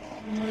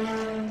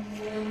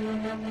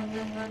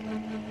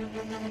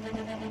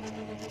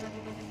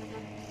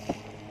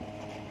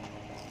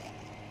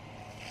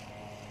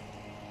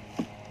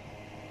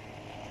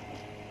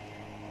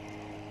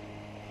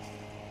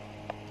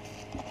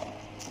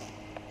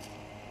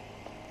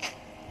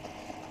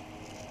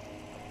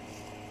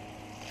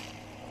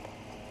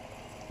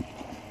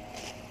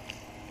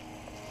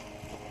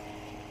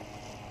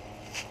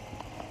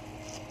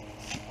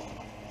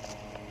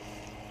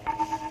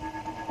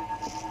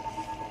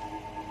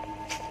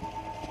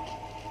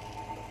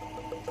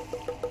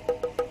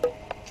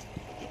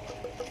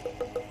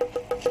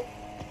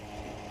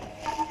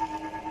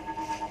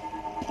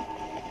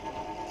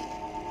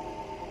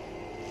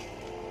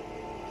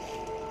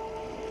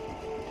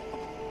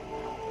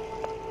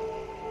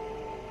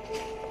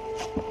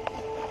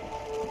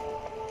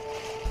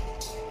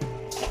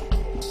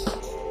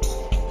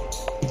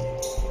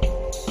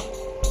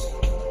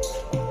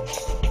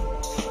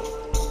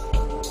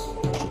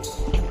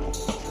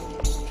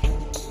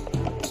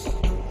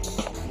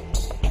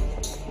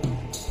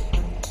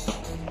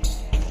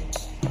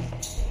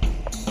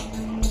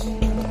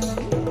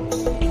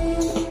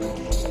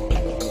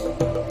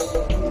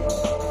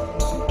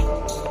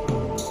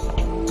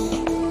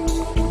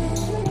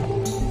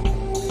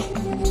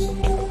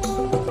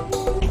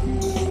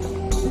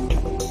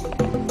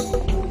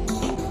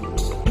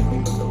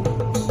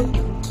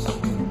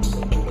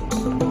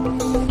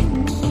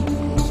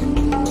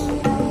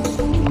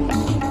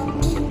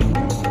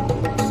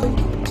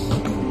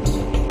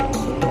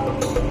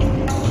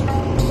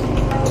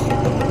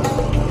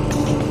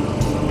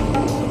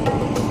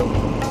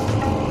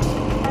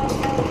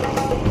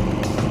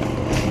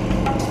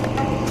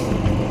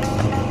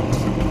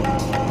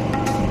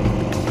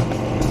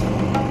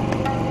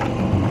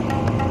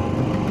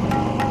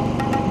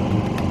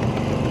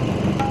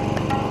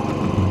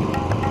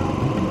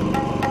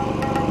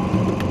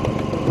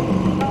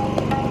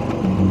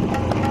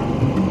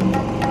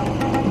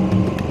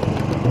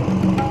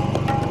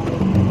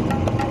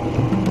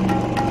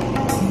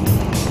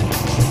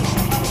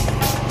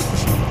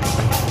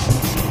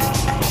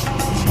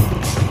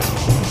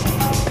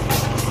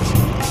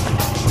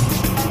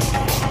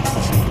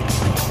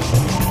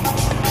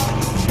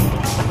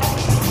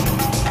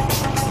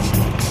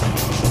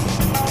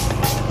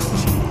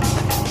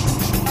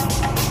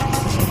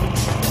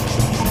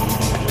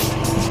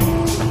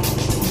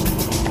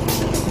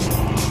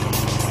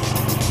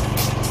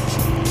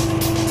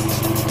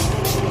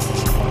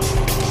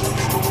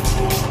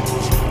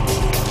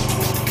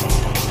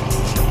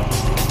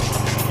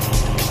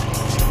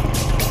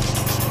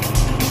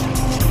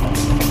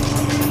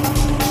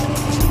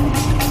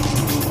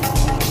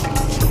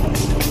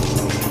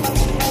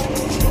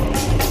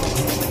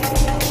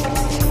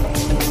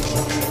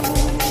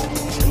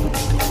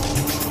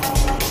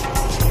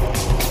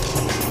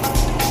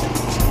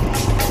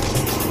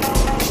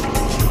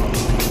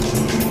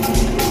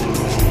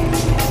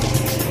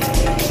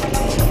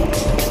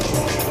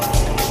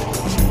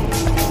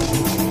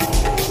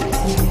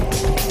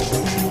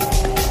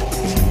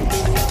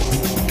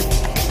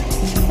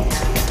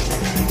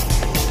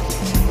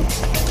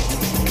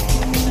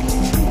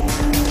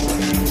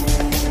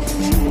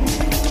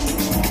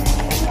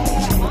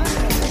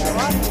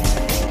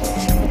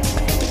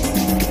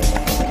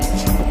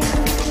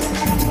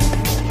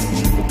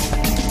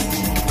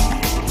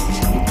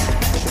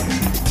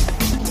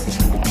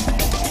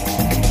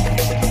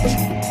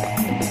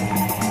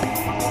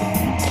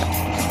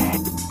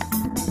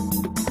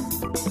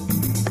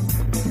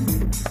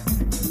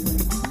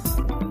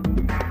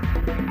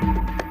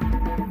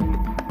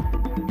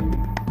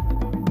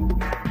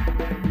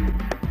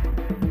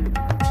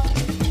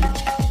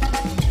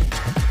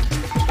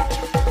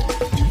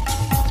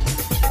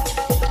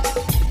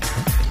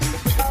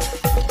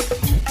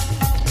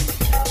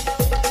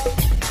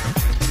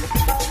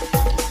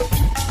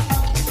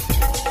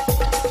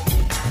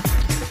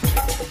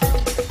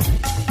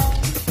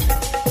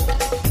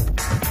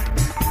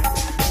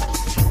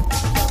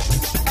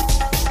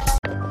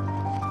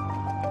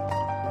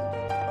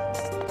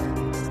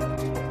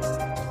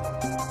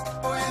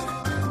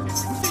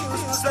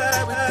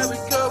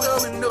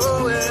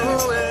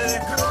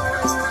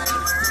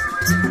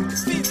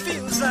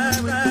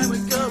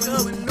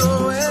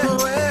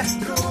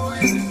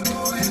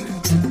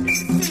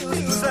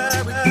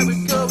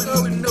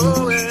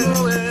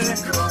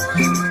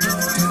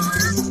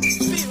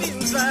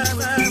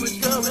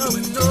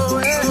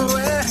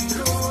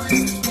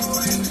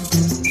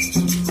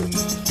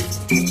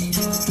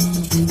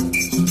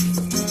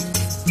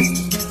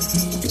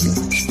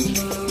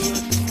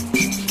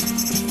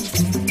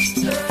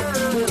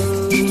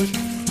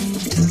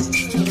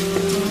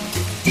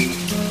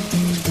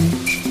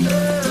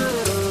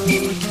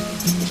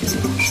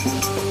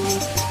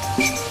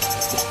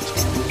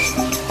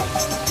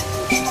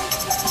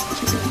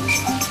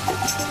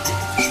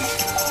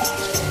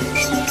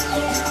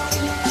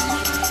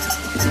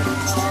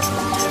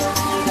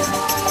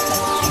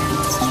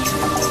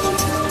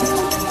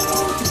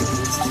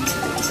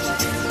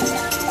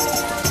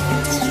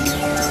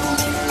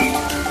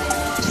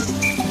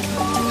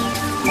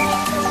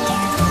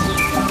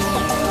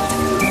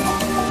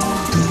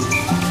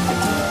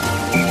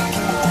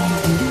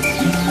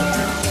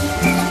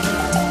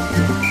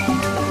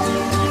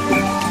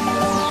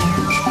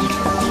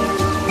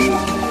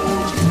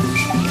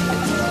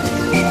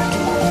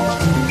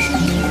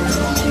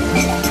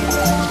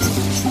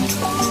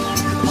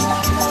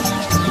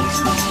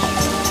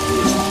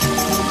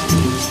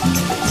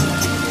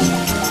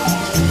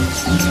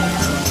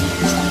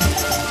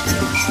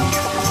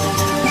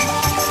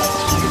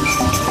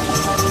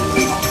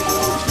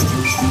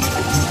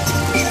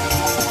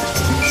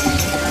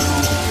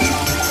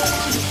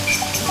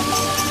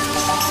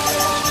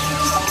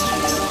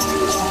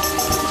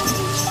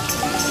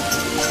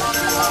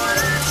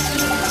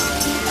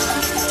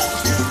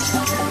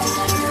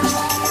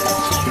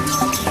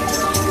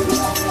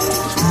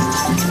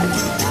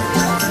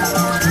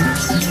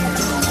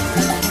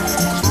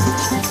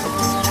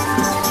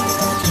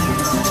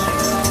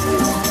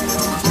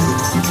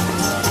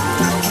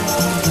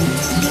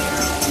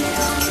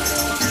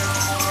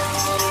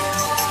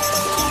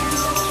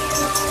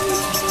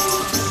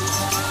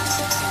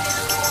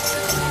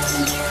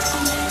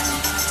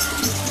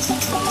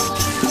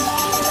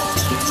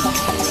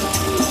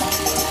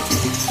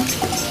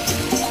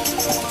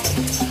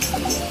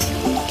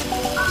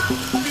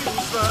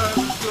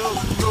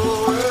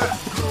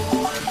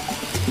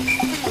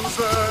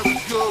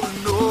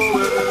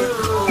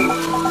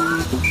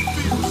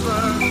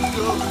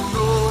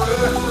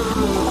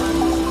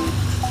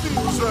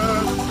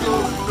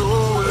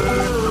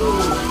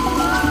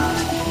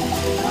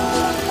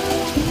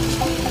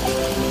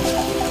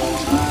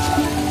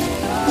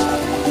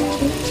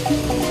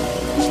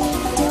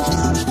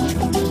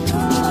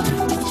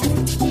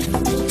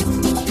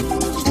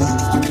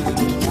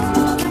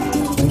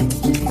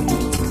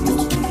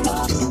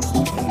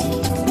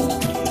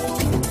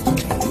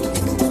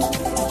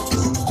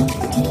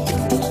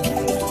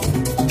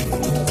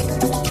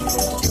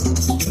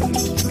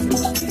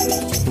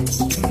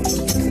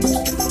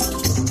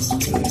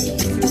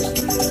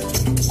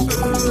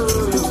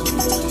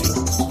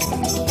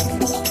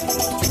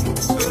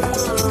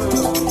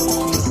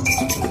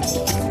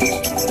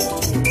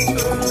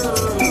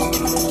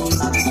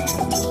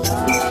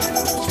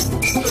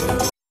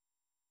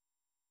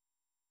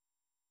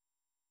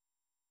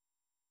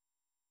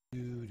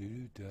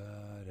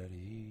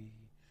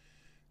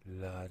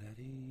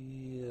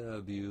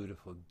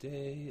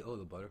 day. Oh,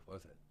 the butterfly.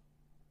 What's that?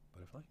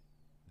 Butterfly?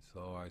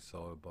 So I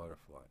saw a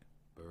butterfly.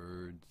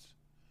 Birds.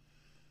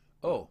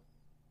 Oh,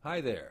 hi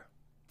there.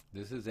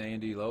 This is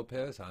Andy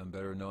Lopez. I'm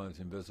better known as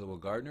Invisible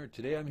Gardener.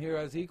 Today I'm here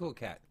as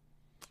EcoCat.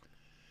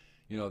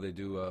 You know, they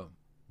do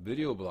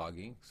video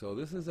blogging, so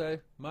this is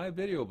my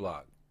video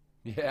blog.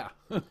 Yeah.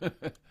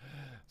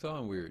 So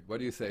I'm weird. What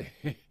do you say?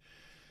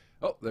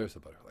 Oh, there's a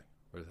butterfly.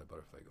 Where does that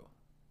butterfly go?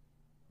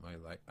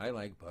 I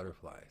like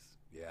butterflies.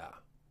 Yeah.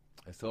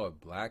 I saw a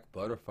black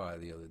butterfly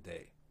the other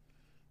day.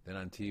 Then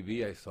on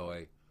TV I saw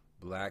a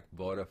black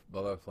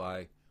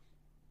butterfly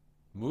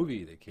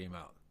movie that came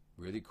out.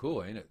 Really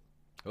cool, ain't it?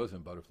 Oh, there's a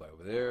butterfly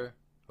over there.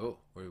 Oh,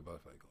 where the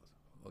butterfly goes?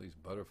 All these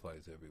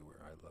butterflies everywhere.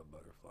 I love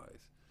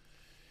butterflies.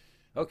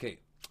 Okay,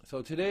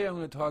 so today I'm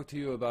going to talk to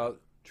you about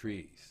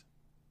trees.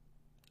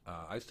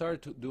 I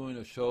started doing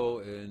a show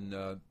in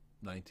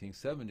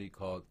 1970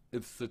 called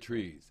It's the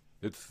Trees.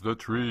 It's the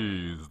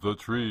trees, the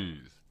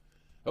trees.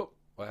 Oh,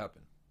 what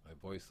happened? My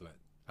voice went,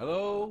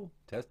 hello?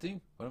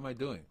 Testing? What am I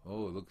doing?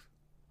 Oh, it looks,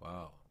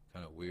 wow,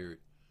 kind of weird.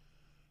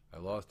 I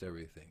lost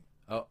everything.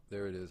 Oh,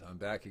 there it is. I'm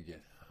back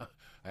again.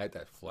 I had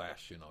that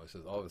flash, you know. It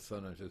says all of a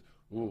sudden I just,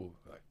 ooh.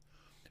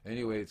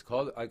 Anyway,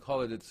 I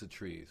call it It's the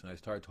Trees. And I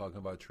started talking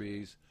about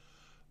trees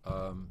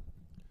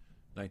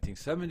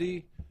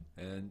 1970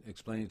 and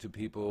explaining to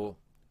people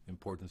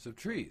importance of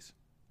trees.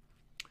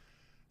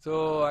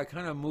 So I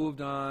kind of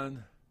moved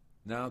on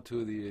now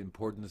to the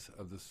importance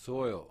of the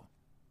soil.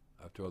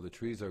 After all, the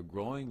trees are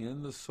growing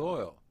in the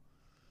soil.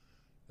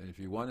 And if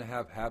you want to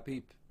have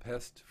happy,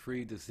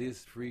 pest-free,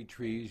 disease-free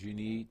trees, you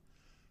need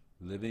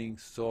living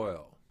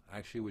soil.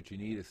 Actually, what you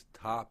need is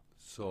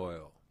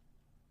topsoil.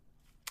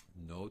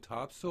 No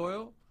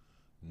topsoil,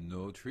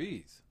 no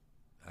trees.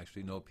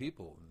 Actually, no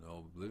people,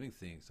 no living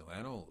things, no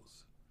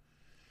animals.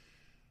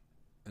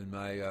 In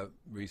my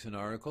recent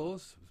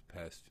articles, this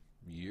past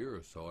year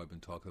or so, I've been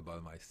talking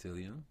about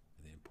mycelium,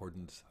 and the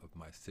importance of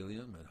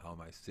mycelium, and how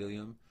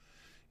mycelium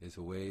is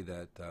a way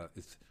that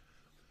it's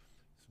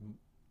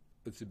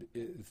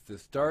the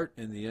start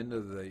and the end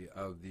of the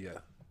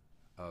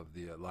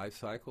life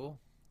cycle.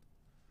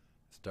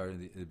 Start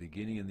at the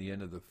beginning and the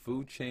end of the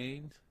food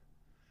chain.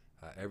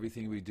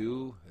 Everything we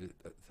do, it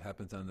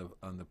happens on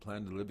the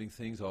planet. The living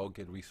things all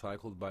get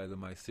recycled by the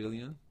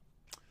mycelium.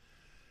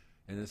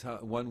 And it's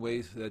one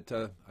way that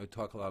I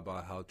talk a lot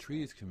about how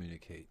trees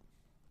communicate.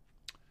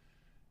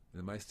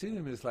 The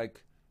mycelium is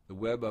like the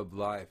web of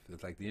life.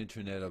 It's like the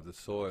internet of the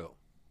soil.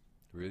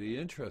 Really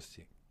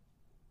interesting.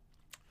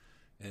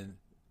 And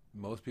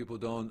most people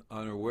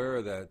aren't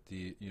aware that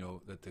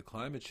that the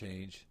climate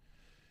change,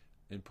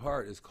 in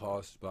part, is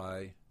caused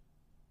by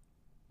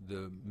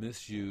the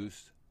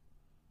misuse,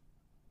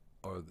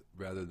 or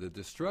rather the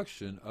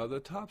destruction of the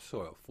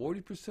topsoil.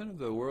 40% of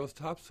the world's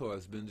topsoil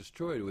has been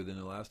destroyed within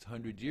the last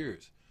 100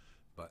 years,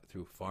 but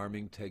through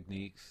farming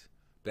techniques,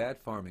 bad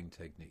farming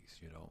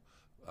techniques,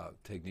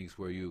 techniques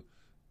where you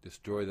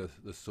destroy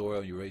the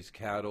soil and you raise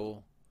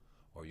cattle,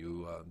 or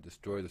you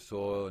destroy the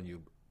soil and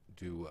you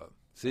do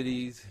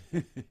cities,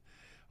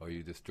 or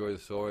you destroy the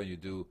soil and you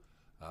do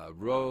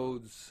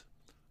roads,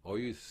 or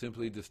you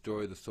simply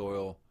destroy the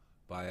soil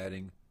by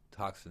adding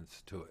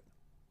toxins to it.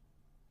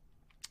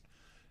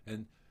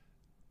 And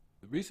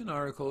recent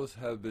articles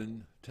have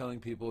been telling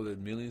people that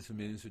millions and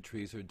millions of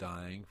trees are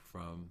dying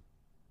from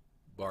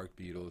bark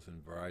beetles and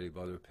a variety of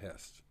other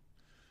pests.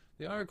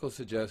 The article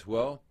suggests,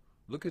 well,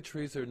 look at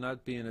trees that are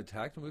not being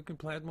attacked and we can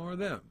plant more of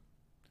them.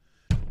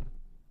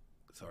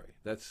 Sorry,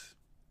 that's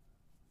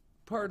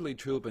partly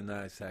true, but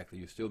not exactly.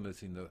 You're still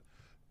missing the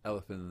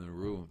elephant in the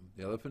room.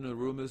 The elephant in the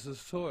room is the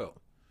soil.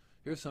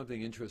 Here's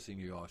something interesting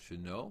you all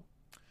should know.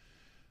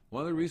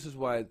 One of the reasons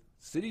why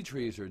city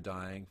trees are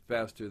dying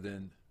faster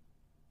than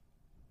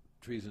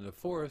trees in the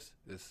forest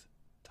is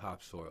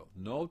topsoil.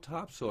 No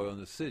topsoil in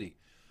the city.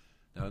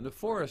 Now in the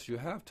forest you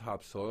have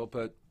topsoil,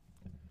 but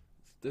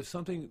there's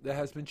something that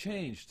has been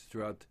changed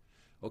throughout.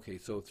 Okay,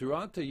 so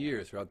throughout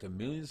the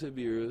millions of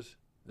years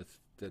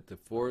that the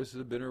forests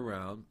have been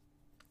around,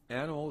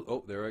 animals.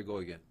 Oh, there I go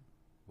again.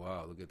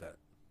 Wow, look at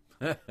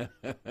that.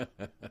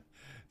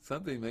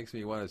 Something makes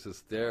me want to just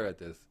stare at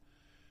this.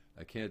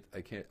 I can't.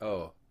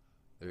 Oh,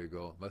 there you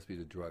go. Must be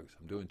the drugs.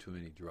 I'm doing too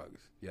many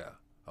drugs. Yeah.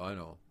 Oh, I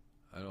know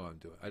what I'm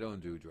doing. I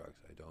don't do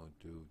drugs.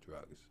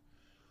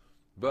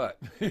 But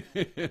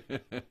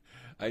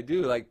I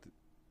do like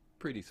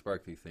pretty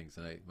sparkly things,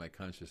 and my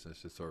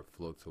consciousness just sort of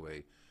floats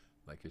away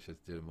like it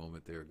just did a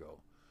moment there ago.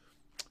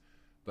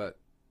 But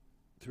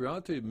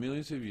throughout the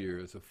millions of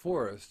years, the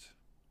forest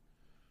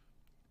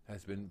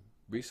has been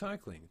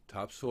recycling.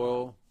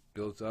 Topsoil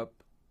builds up.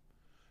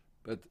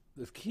 But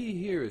the key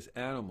here is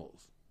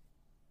animals.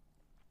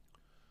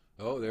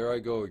 Oh, there I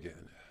go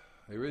again.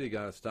 I really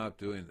got to stop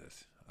doing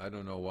this. I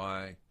don't know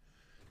why.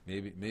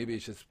 Maybe it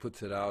just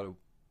puts it out.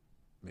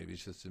 Maybe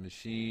it's just a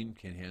machine,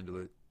 can't handle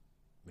it.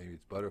 Maybe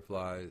it's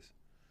butterflies.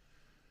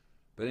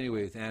 But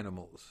anyway, it's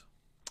animals.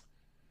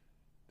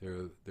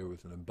 There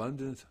was an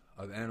abundance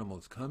of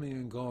animals coming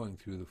and going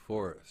through the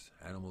forest.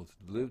 Animals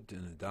lived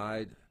and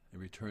died and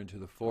returned to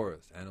the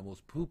forest.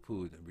 Animals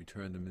poo-pooed and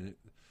returned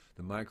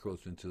the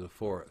microbes into the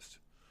forest.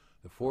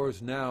 The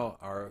forests now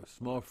are a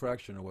small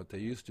fraction of what they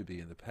used to be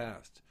in the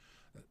past.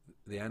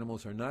 The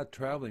animals are not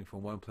traveling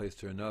from one place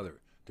to another.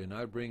 They're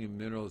not bringing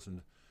minerals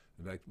and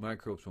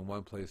microbes from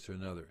one place to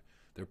another.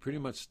 They're pretty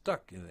much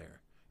stuck in there,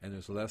 and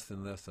there's less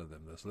and less of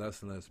them. There's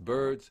less and less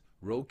birds.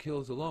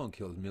 Roadkills alone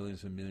kills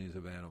millions and millions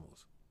of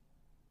animals.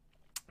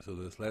 So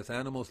there's less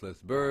animals, less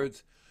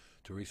birds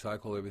to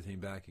recycle everything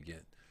back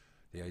again.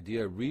 The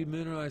idea of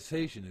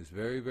remineralization is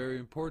very, very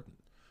important.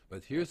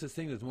 But here's the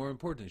thing that's more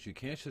important, is you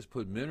can't just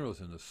put minerals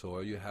in the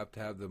soil, you have to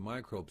have the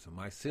microbes. The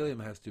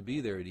mycelium has to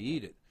be there to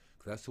eat it.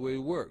 That's the way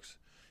it works.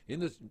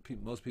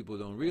 Most people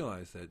don't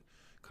realize that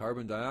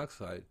carbon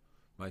dioxide,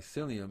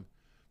 mycelium,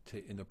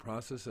 in the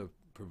process of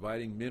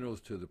providing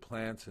minerals to the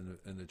plants and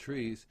the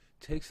trees,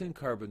 takes in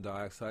carbon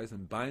dioxide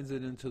and binds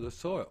it into the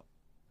soil.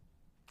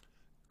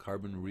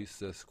 Carbon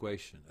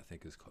resequestration, I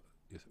think is called.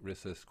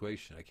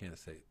 Resequestration, I can't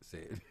say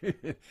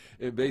it.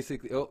 It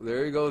basically, oh,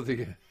 there he goes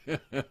again.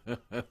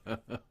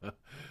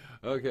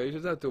 Okay, you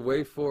just have to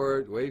wait for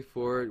it.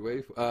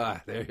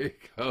 There you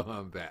go,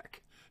 I'm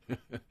back.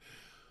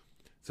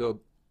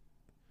 So,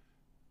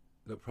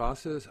 the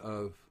process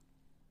of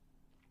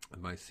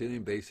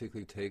mycelium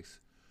basically takes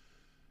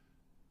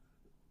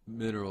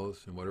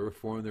minerals in whatever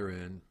form they're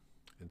in,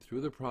 and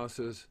through the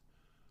process,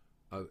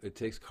 it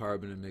takes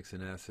carbon and makes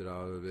an acid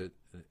out of it,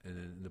 and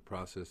in the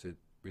process it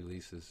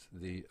releases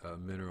the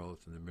minerals,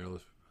 and the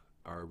minerals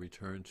are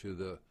returned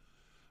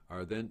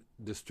are then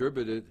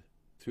distributed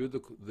through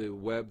the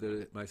web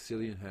that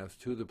mycelium has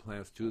to the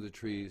plants, to the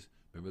trees.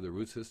 Remember the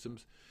root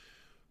systems?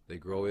 They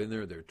grow in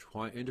there, they're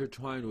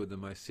intertwined with the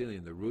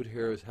mycelium. The root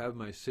hairs have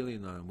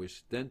mycelium on them,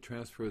 which then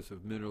transfers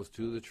of minerals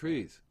to the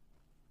trees.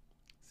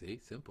 See,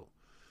 simple.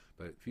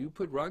 But if you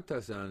put rock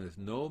dust on, there's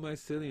no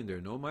mycelium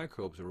there, no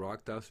microbes. The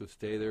rock dust would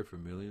stay there for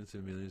millions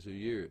and millions of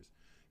years.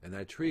 And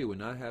that tree would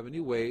not have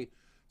any way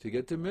to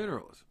get the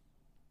minerals.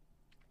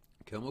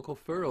 Chemical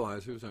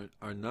fertilizers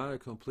are not a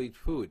complete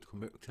food.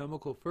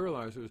 Chemical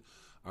fertilizers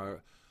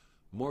are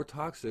more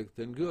toxic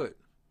than good.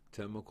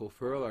 Chemical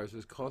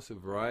fertilizers cause a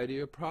variety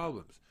of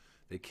problems.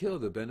 They kill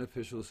the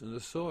beneficials in the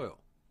soil.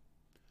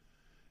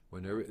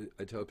 Whenever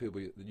I tell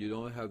people, you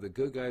don't have the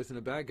good guys and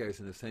the bad guys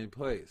in the same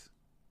place.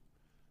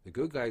 The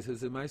good guys is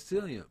the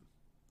mycelium.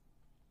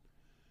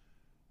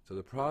 So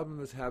the problem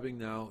that's happening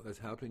now with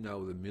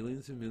the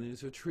millions and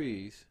millions of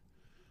trees,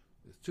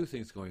 there's two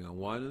things going on.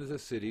 One is the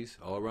cities.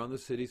 All around the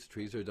cities,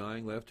 trees are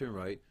dying left and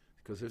right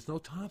because there's no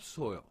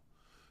topsoil.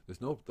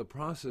 The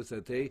process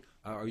that they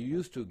are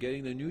used to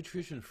getting the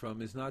nutrition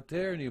from is not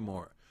there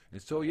anymore.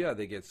 And so, yeah,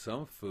 they get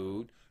some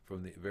food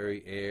from the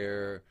very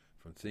air,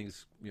 from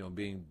things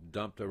being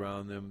dumped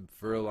around them.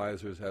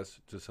 Fertilizers has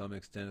to some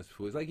extent as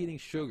food. It's like eating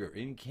sugar,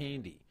 eating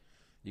candy.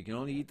 You can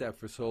only eat that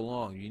for so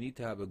long. You need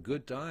to have a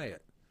good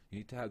diet. You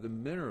need to have the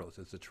minerals.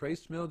 It's a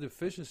trace mineral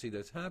deficiency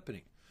that's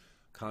happening.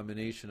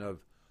 Combination of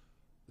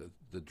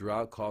the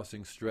drought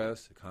causing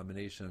stress, a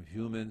combination of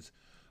humans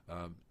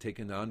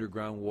taking the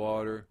underground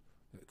water.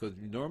 Because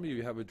normally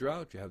you have a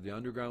drought, you have the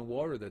underground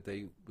water that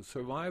they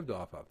survived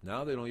off of.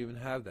 Now they don't even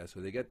have that, so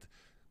they get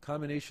a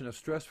combination of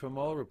stress from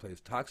all over the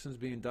place. Toxins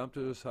being dumped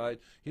to the side.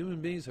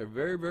 Human beings are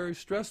very, very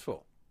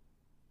stressful.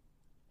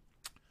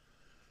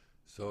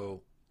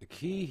 So the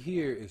key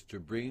here is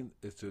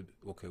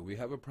okay, we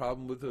have a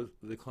problem with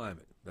the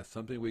climate. That's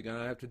something we're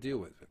going to have to deal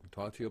with. I can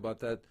talk to you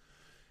about that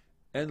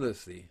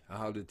endlessly,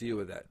 how to deal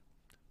with that.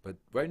 But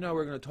right now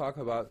we're going to talk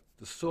about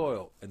the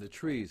soil and the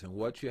trees and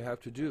what you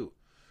have to do.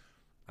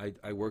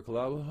 I work a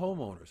lot with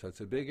homeowners. That's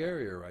a big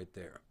area right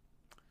there.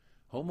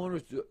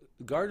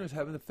 Gardeners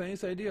haven't the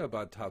faintest idea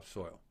about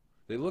topsoil.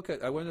 I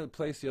went to a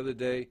place the other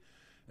day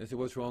and said,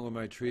 what's wrong with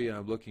my tree? And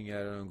I'm looking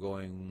at it and I'm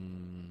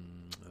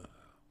going,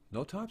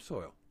 no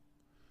topsoil.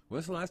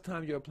 When's the last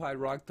time you applied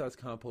rock dust,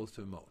 compost,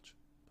 and mulch?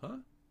 Huh?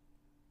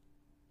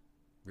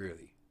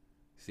 Really?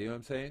 See what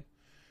I'm saying?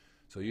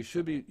 So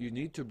you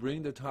need to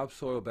bring the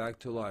topsoil back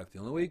to life. The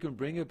only way you can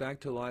bring it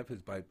back to life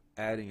is by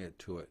adding it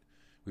to it.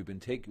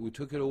 We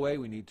took it away,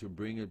 we need to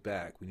bring it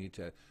back. We need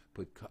to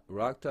put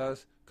rock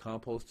dust,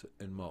 compost,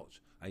 and mulch.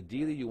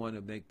 Ideally, you want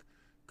to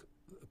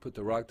put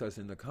the rock dust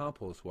in the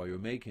compost while you're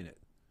making it.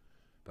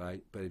 But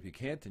if you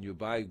can't, then you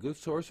buy a good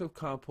source of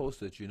compost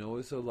that you know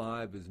is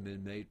alive, has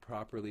been made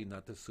properly,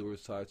 not the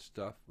suicide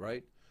stuff,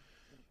 right?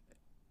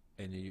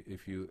 And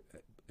you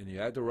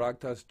add the rock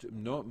dust.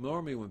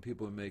 Normally, when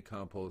people make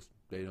compost,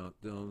 they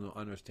don't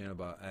understand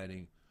about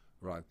adding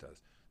rock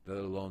dust, let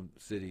alone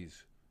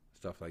cities,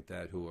 stuff like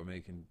that, who are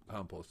making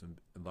compost in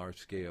large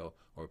scale,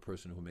 or a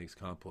person who makes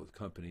compost,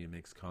 company and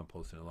makes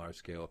compost in a large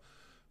scale.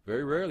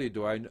 Very rarely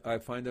do I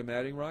find them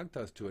adding rock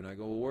dust to it. And I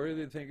go, well, where do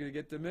they think to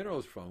get the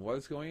minerals from?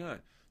 What's going on?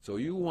 So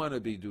you want to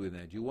be doing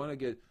that. You want to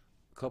get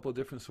a couple of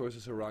different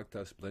sources of rock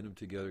dust, blend them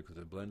together, because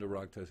a blend of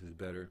rock dust is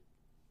better.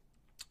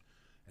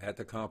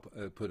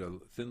 Put a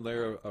thin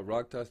layer of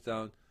rock dust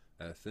down,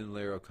 a thin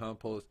layer of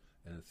compost,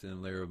 and a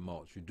thin layer of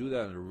mulch. You do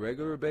that on a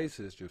regular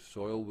basis, your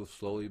soil will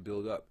slowly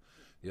build up.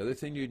 The other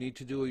thing you need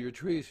to do with your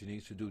trees, you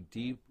need to do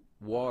deep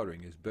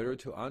watering. It's better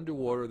to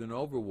underwater than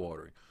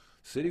overwatering.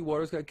 City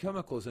water's got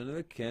chemicals in it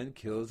that can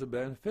kill the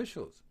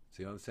beneficials.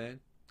 See what I'm saying?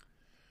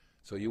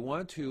 So you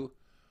want to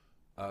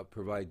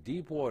provide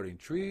deep watering.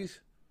 Trees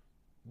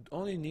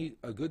only need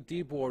a good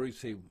deep watering,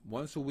 say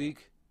once a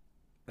week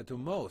at the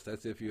most.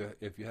 That's if you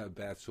have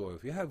bad soil.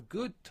 If you have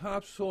good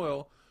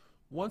topsoil,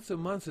 once a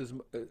month is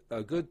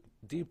a good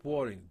deep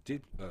watering.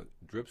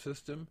 Drip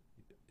system.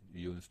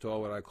 You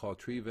install what I call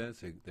tree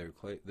vents.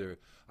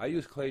 I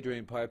use clay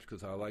drain pipes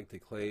because I like the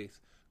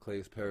clays. Clay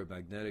is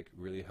paramagnetic,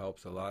 really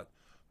helps a lot.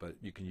 But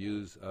you can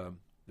use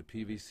the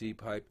PVC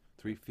pipe,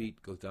 3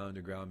 feet, goes down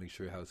the ground. Make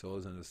sure it has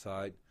holes on the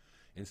side.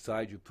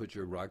 Inside, you put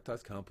your rock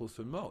dust, compost,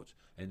 and mulch.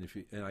 And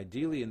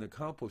ideally in the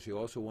compost, you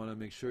also want to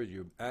make sure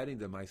you're adding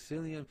the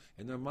mycelium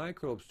and the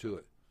microbes to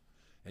it.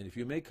 And if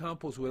you make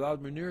compost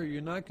without manure,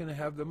 you're not going to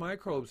have the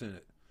microbes in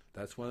it.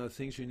 That's one of the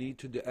things you need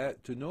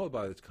to know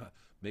about. It's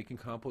making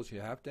compost.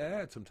 You have to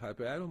add some type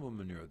of animal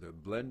manure.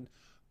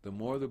 The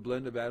more the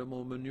blend of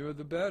animal manure,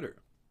 the better.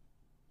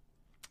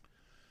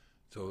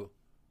 So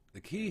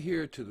the key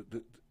here to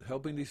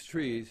helping these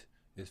trees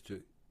is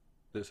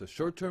there's a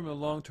short-term and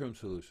long-term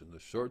solution. The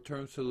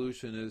short-term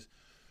solution is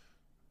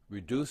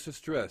reduce the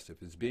stress.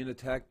 If it's being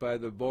attacked by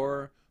the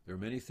borer, there are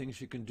many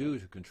things you can do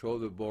to control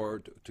the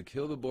borer, to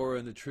kill the borer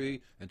in the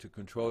tree, and to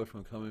control it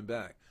from coming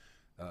back.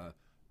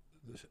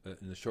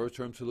 In the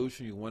short-term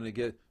solution, you want to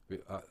get,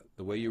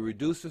 the way you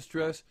reduce the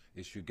stress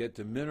is you get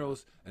the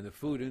minerals and the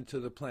food into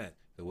the plant.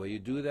 The way you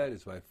do that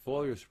is by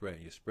foliar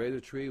spraying. You spray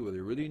the tree with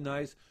a really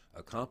nice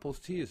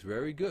compost tea. Is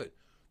very good.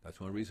 That's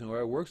one reason why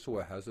it works so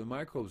well. It has the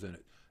microbes in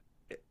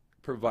it,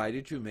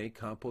 provided you make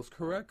compost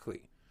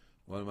correctly.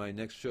 One of my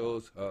next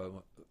shows,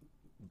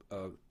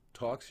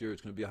 talks here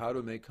is going to be how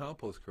to make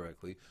compost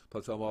correctly.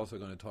 Plus, I'm also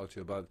going to talk to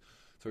you about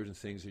certain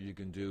things that you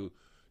can do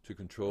to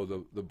control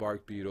the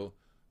bark beetle,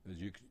 as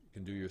you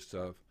can do your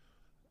stuff,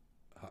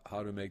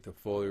 how to make the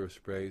foliar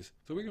sprays.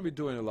 So we're going to be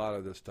doing a lot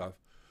of this stuff.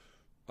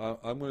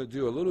 I'm going to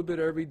do a little bit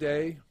every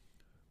day,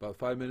 about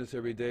 5 minutes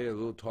every day, a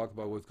little talk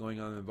about what's going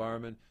on in the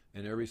environment,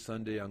 and every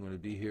Sunday I'm going to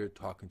be here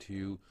talking to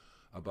you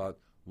about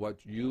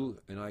what you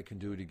and I can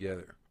do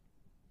together.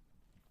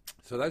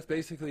 So that's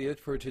basically it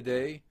for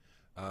today.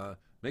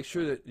 Make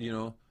sure that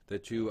you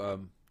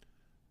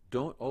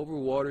don't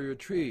overwater your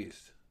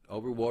trees.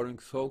 Overwatering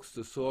soaks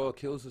the soil,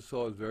 kills the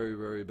soil. Is very,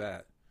 very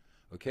bad.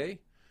 Okay?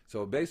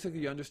 So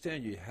basically you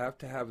understand you have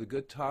to have a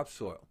good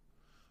topsoil.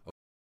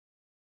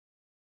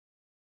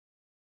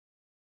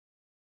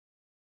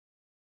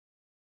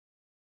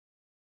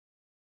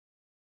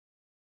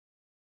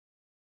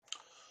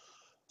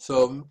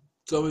 So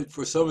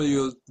for some of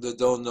you that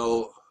don't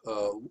know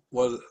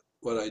what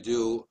I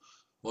do,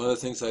 one of the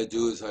things I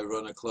do is I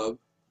run a club.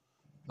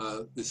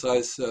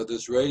 Besides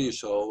this radio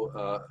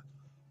show,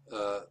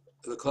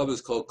 the club is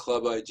called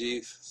Club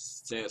IG,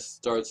 stands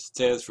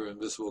for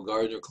Invisible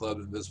Gardener Club,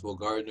 Invisible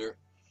Gardener.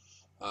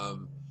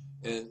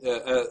 And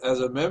as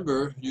a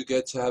member, you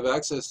get to have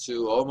access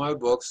to all my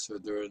books.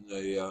 They're in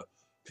the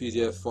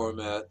PDF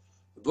format.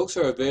 The books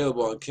are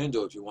available on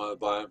Kindle if you want to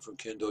buy them from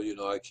Kindle. You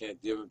know, I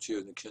can't give them to you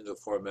in the Kindle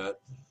format.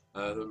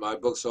 My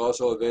books are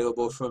also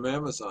available from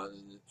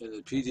Amazon in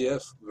the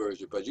PDF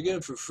version, but you get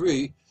them for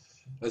free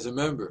as a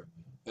member.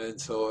 And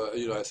so,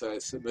 as I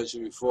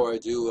mentioned before, I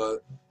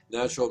do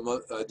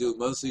natural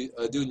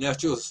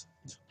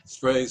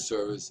spraying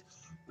service.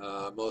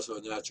 I'm also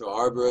a natural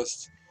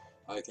arborist.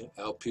 I can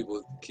help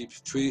people keep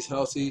trees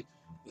healthy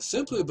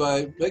simply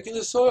by making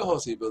the soil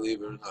healthy.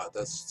 Believe it or not,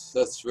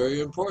 that's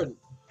very important.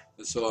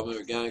 And so I'm an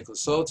organic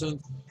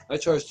consultant. I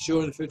charge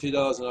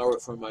 $250 an hour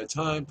for my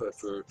time, but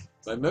for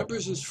my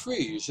members it's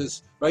free.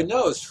 Right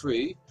now it's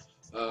free,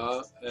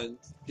 and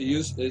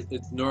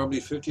it's normally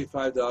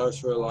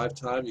 $55 for a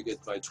lifetime. You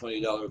get my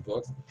 $20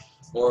 book,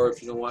 or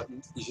if you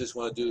just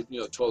want to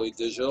do totally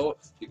digital,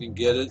 you can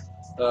get it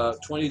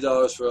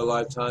 $20 for a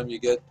lifetime. You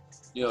get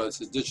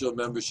it's a digital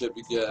membership.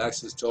 You get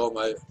access to all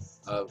my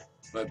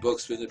my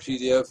books in the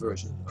PDF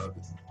version of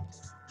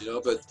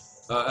it. But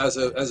as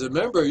a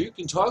member, you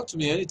can talk to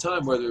me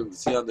anytime, whether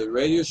it's on the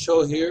radio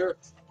show here,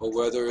 or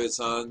whether it's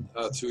on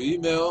through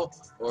email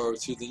or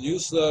through the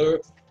newsletter.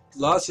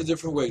 Lots of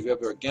different ways. We have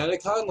an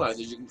organic hotline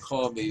that you can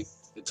call me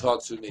and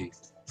talk to me.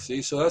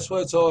 See, so that's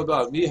what it's all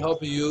about. Me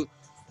helping you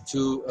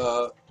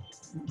to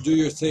do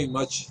your thing,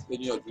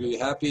 be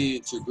happy,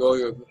 to grow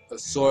your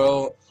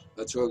soil,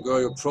 to grow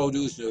your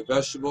produce, your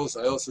vegetables.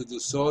 I also do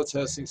soil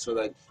testing, so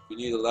that you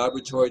need a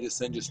laboratory to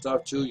send your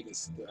stuff to.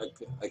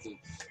 I can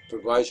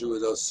provide you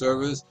with those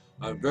services.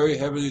 I'm very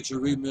heavily into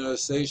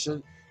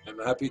remineralization. I'm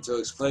happy to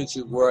explain to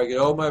you where I get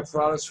all my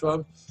products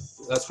from.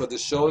 That's what the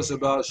show is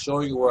about,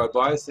 showing you where I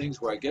buy things,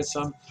 where I get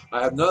some.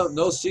 I have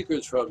no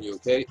secrets from you,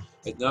 okay?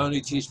 I not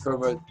only teach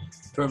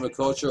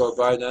permaculture or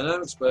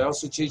biodynamics, but I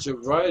also teach a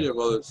variety of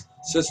other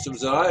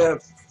systems that I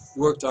have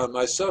worked on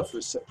myself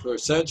for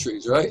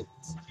centuries, right?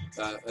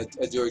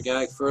 I do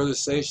organic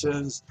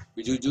fertilizations.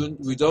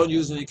 We don't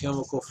use any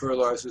chemical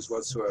fertilizers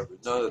whatsoever.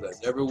 None of that.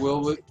 Never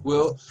will,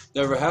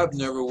 never have,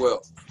 never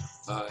will.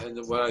 And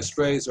what I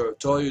spray is, or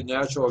told you,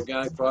 natural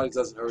organic product,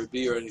 doesn't hurt a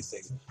bee or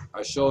anything.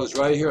 Our show is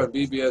right here on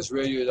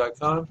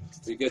bbsradio.com.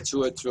 You get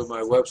to it through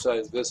my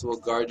website,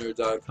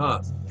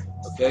 invisiblegardener.com.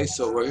 Okay,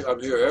 so I'm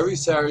here every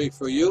Saturday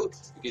for you.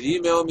 You can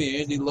email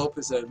me, Andy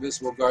Lopez at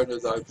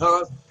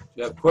invisiblegardener.com. If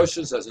you have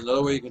questions, that's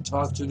another way you can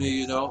talk to me,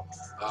 you know.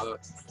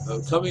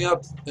 Coming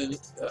up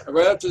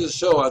right after the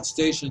show on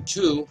Station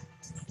 2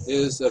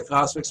 is the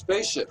Cosmic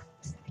Spaceship.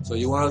 So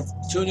you want to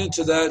tune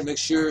into that. Make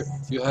sure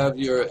you have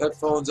your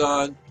headphones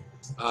on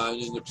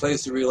in the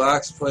place, a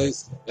relaxed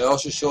place. It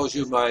also shows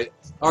you my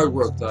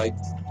artwork that I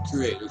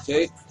create,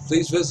 okay?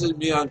 Please visit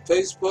me on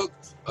Facebook,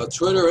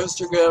 Twitter,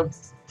 Instagram,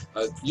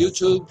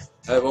 YouTube.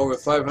 I have over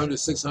 500,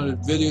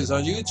 600 videos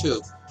on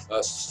YouTube.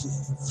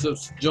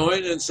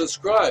 Join and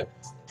subscribe,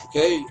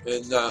 okay?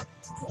 And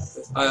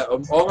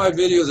all my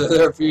videos are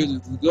there for you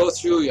to go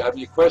through. You have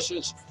any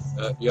questions?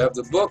 You have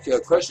the book. You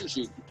have questions.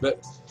 You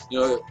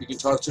can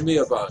talk to me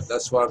about it.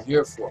 That's what I'm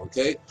here for,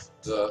 okay?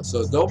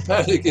 So don't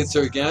panic. It's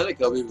organic.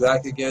 I'll be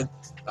back again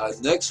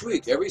next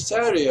week. Every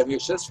Saturday, I'm here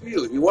just for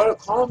you. If you want to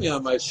call me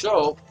on my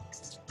show,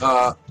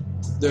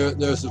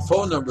 there's the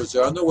phone numbers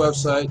there on the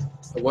website.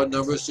 What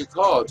numbers to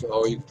call,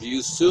 or you can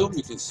use Zoom.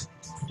 You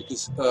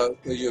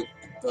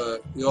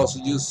also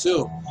use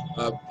Zoom.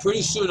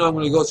 Pretty soon, I'm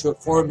going to go to a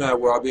format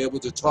where I'll be able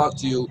to talk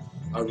to you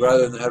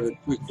rather than have it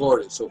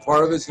recorded. So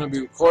part of it's going to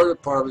be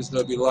recorded, part of it's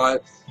going to be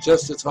live,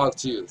 just to talk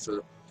to you.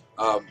 So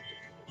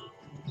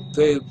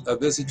pay a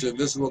visit to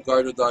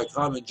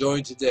invisiblegardener.com and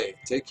join today.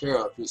 Take care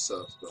of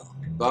yourself.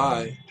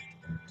 Bye.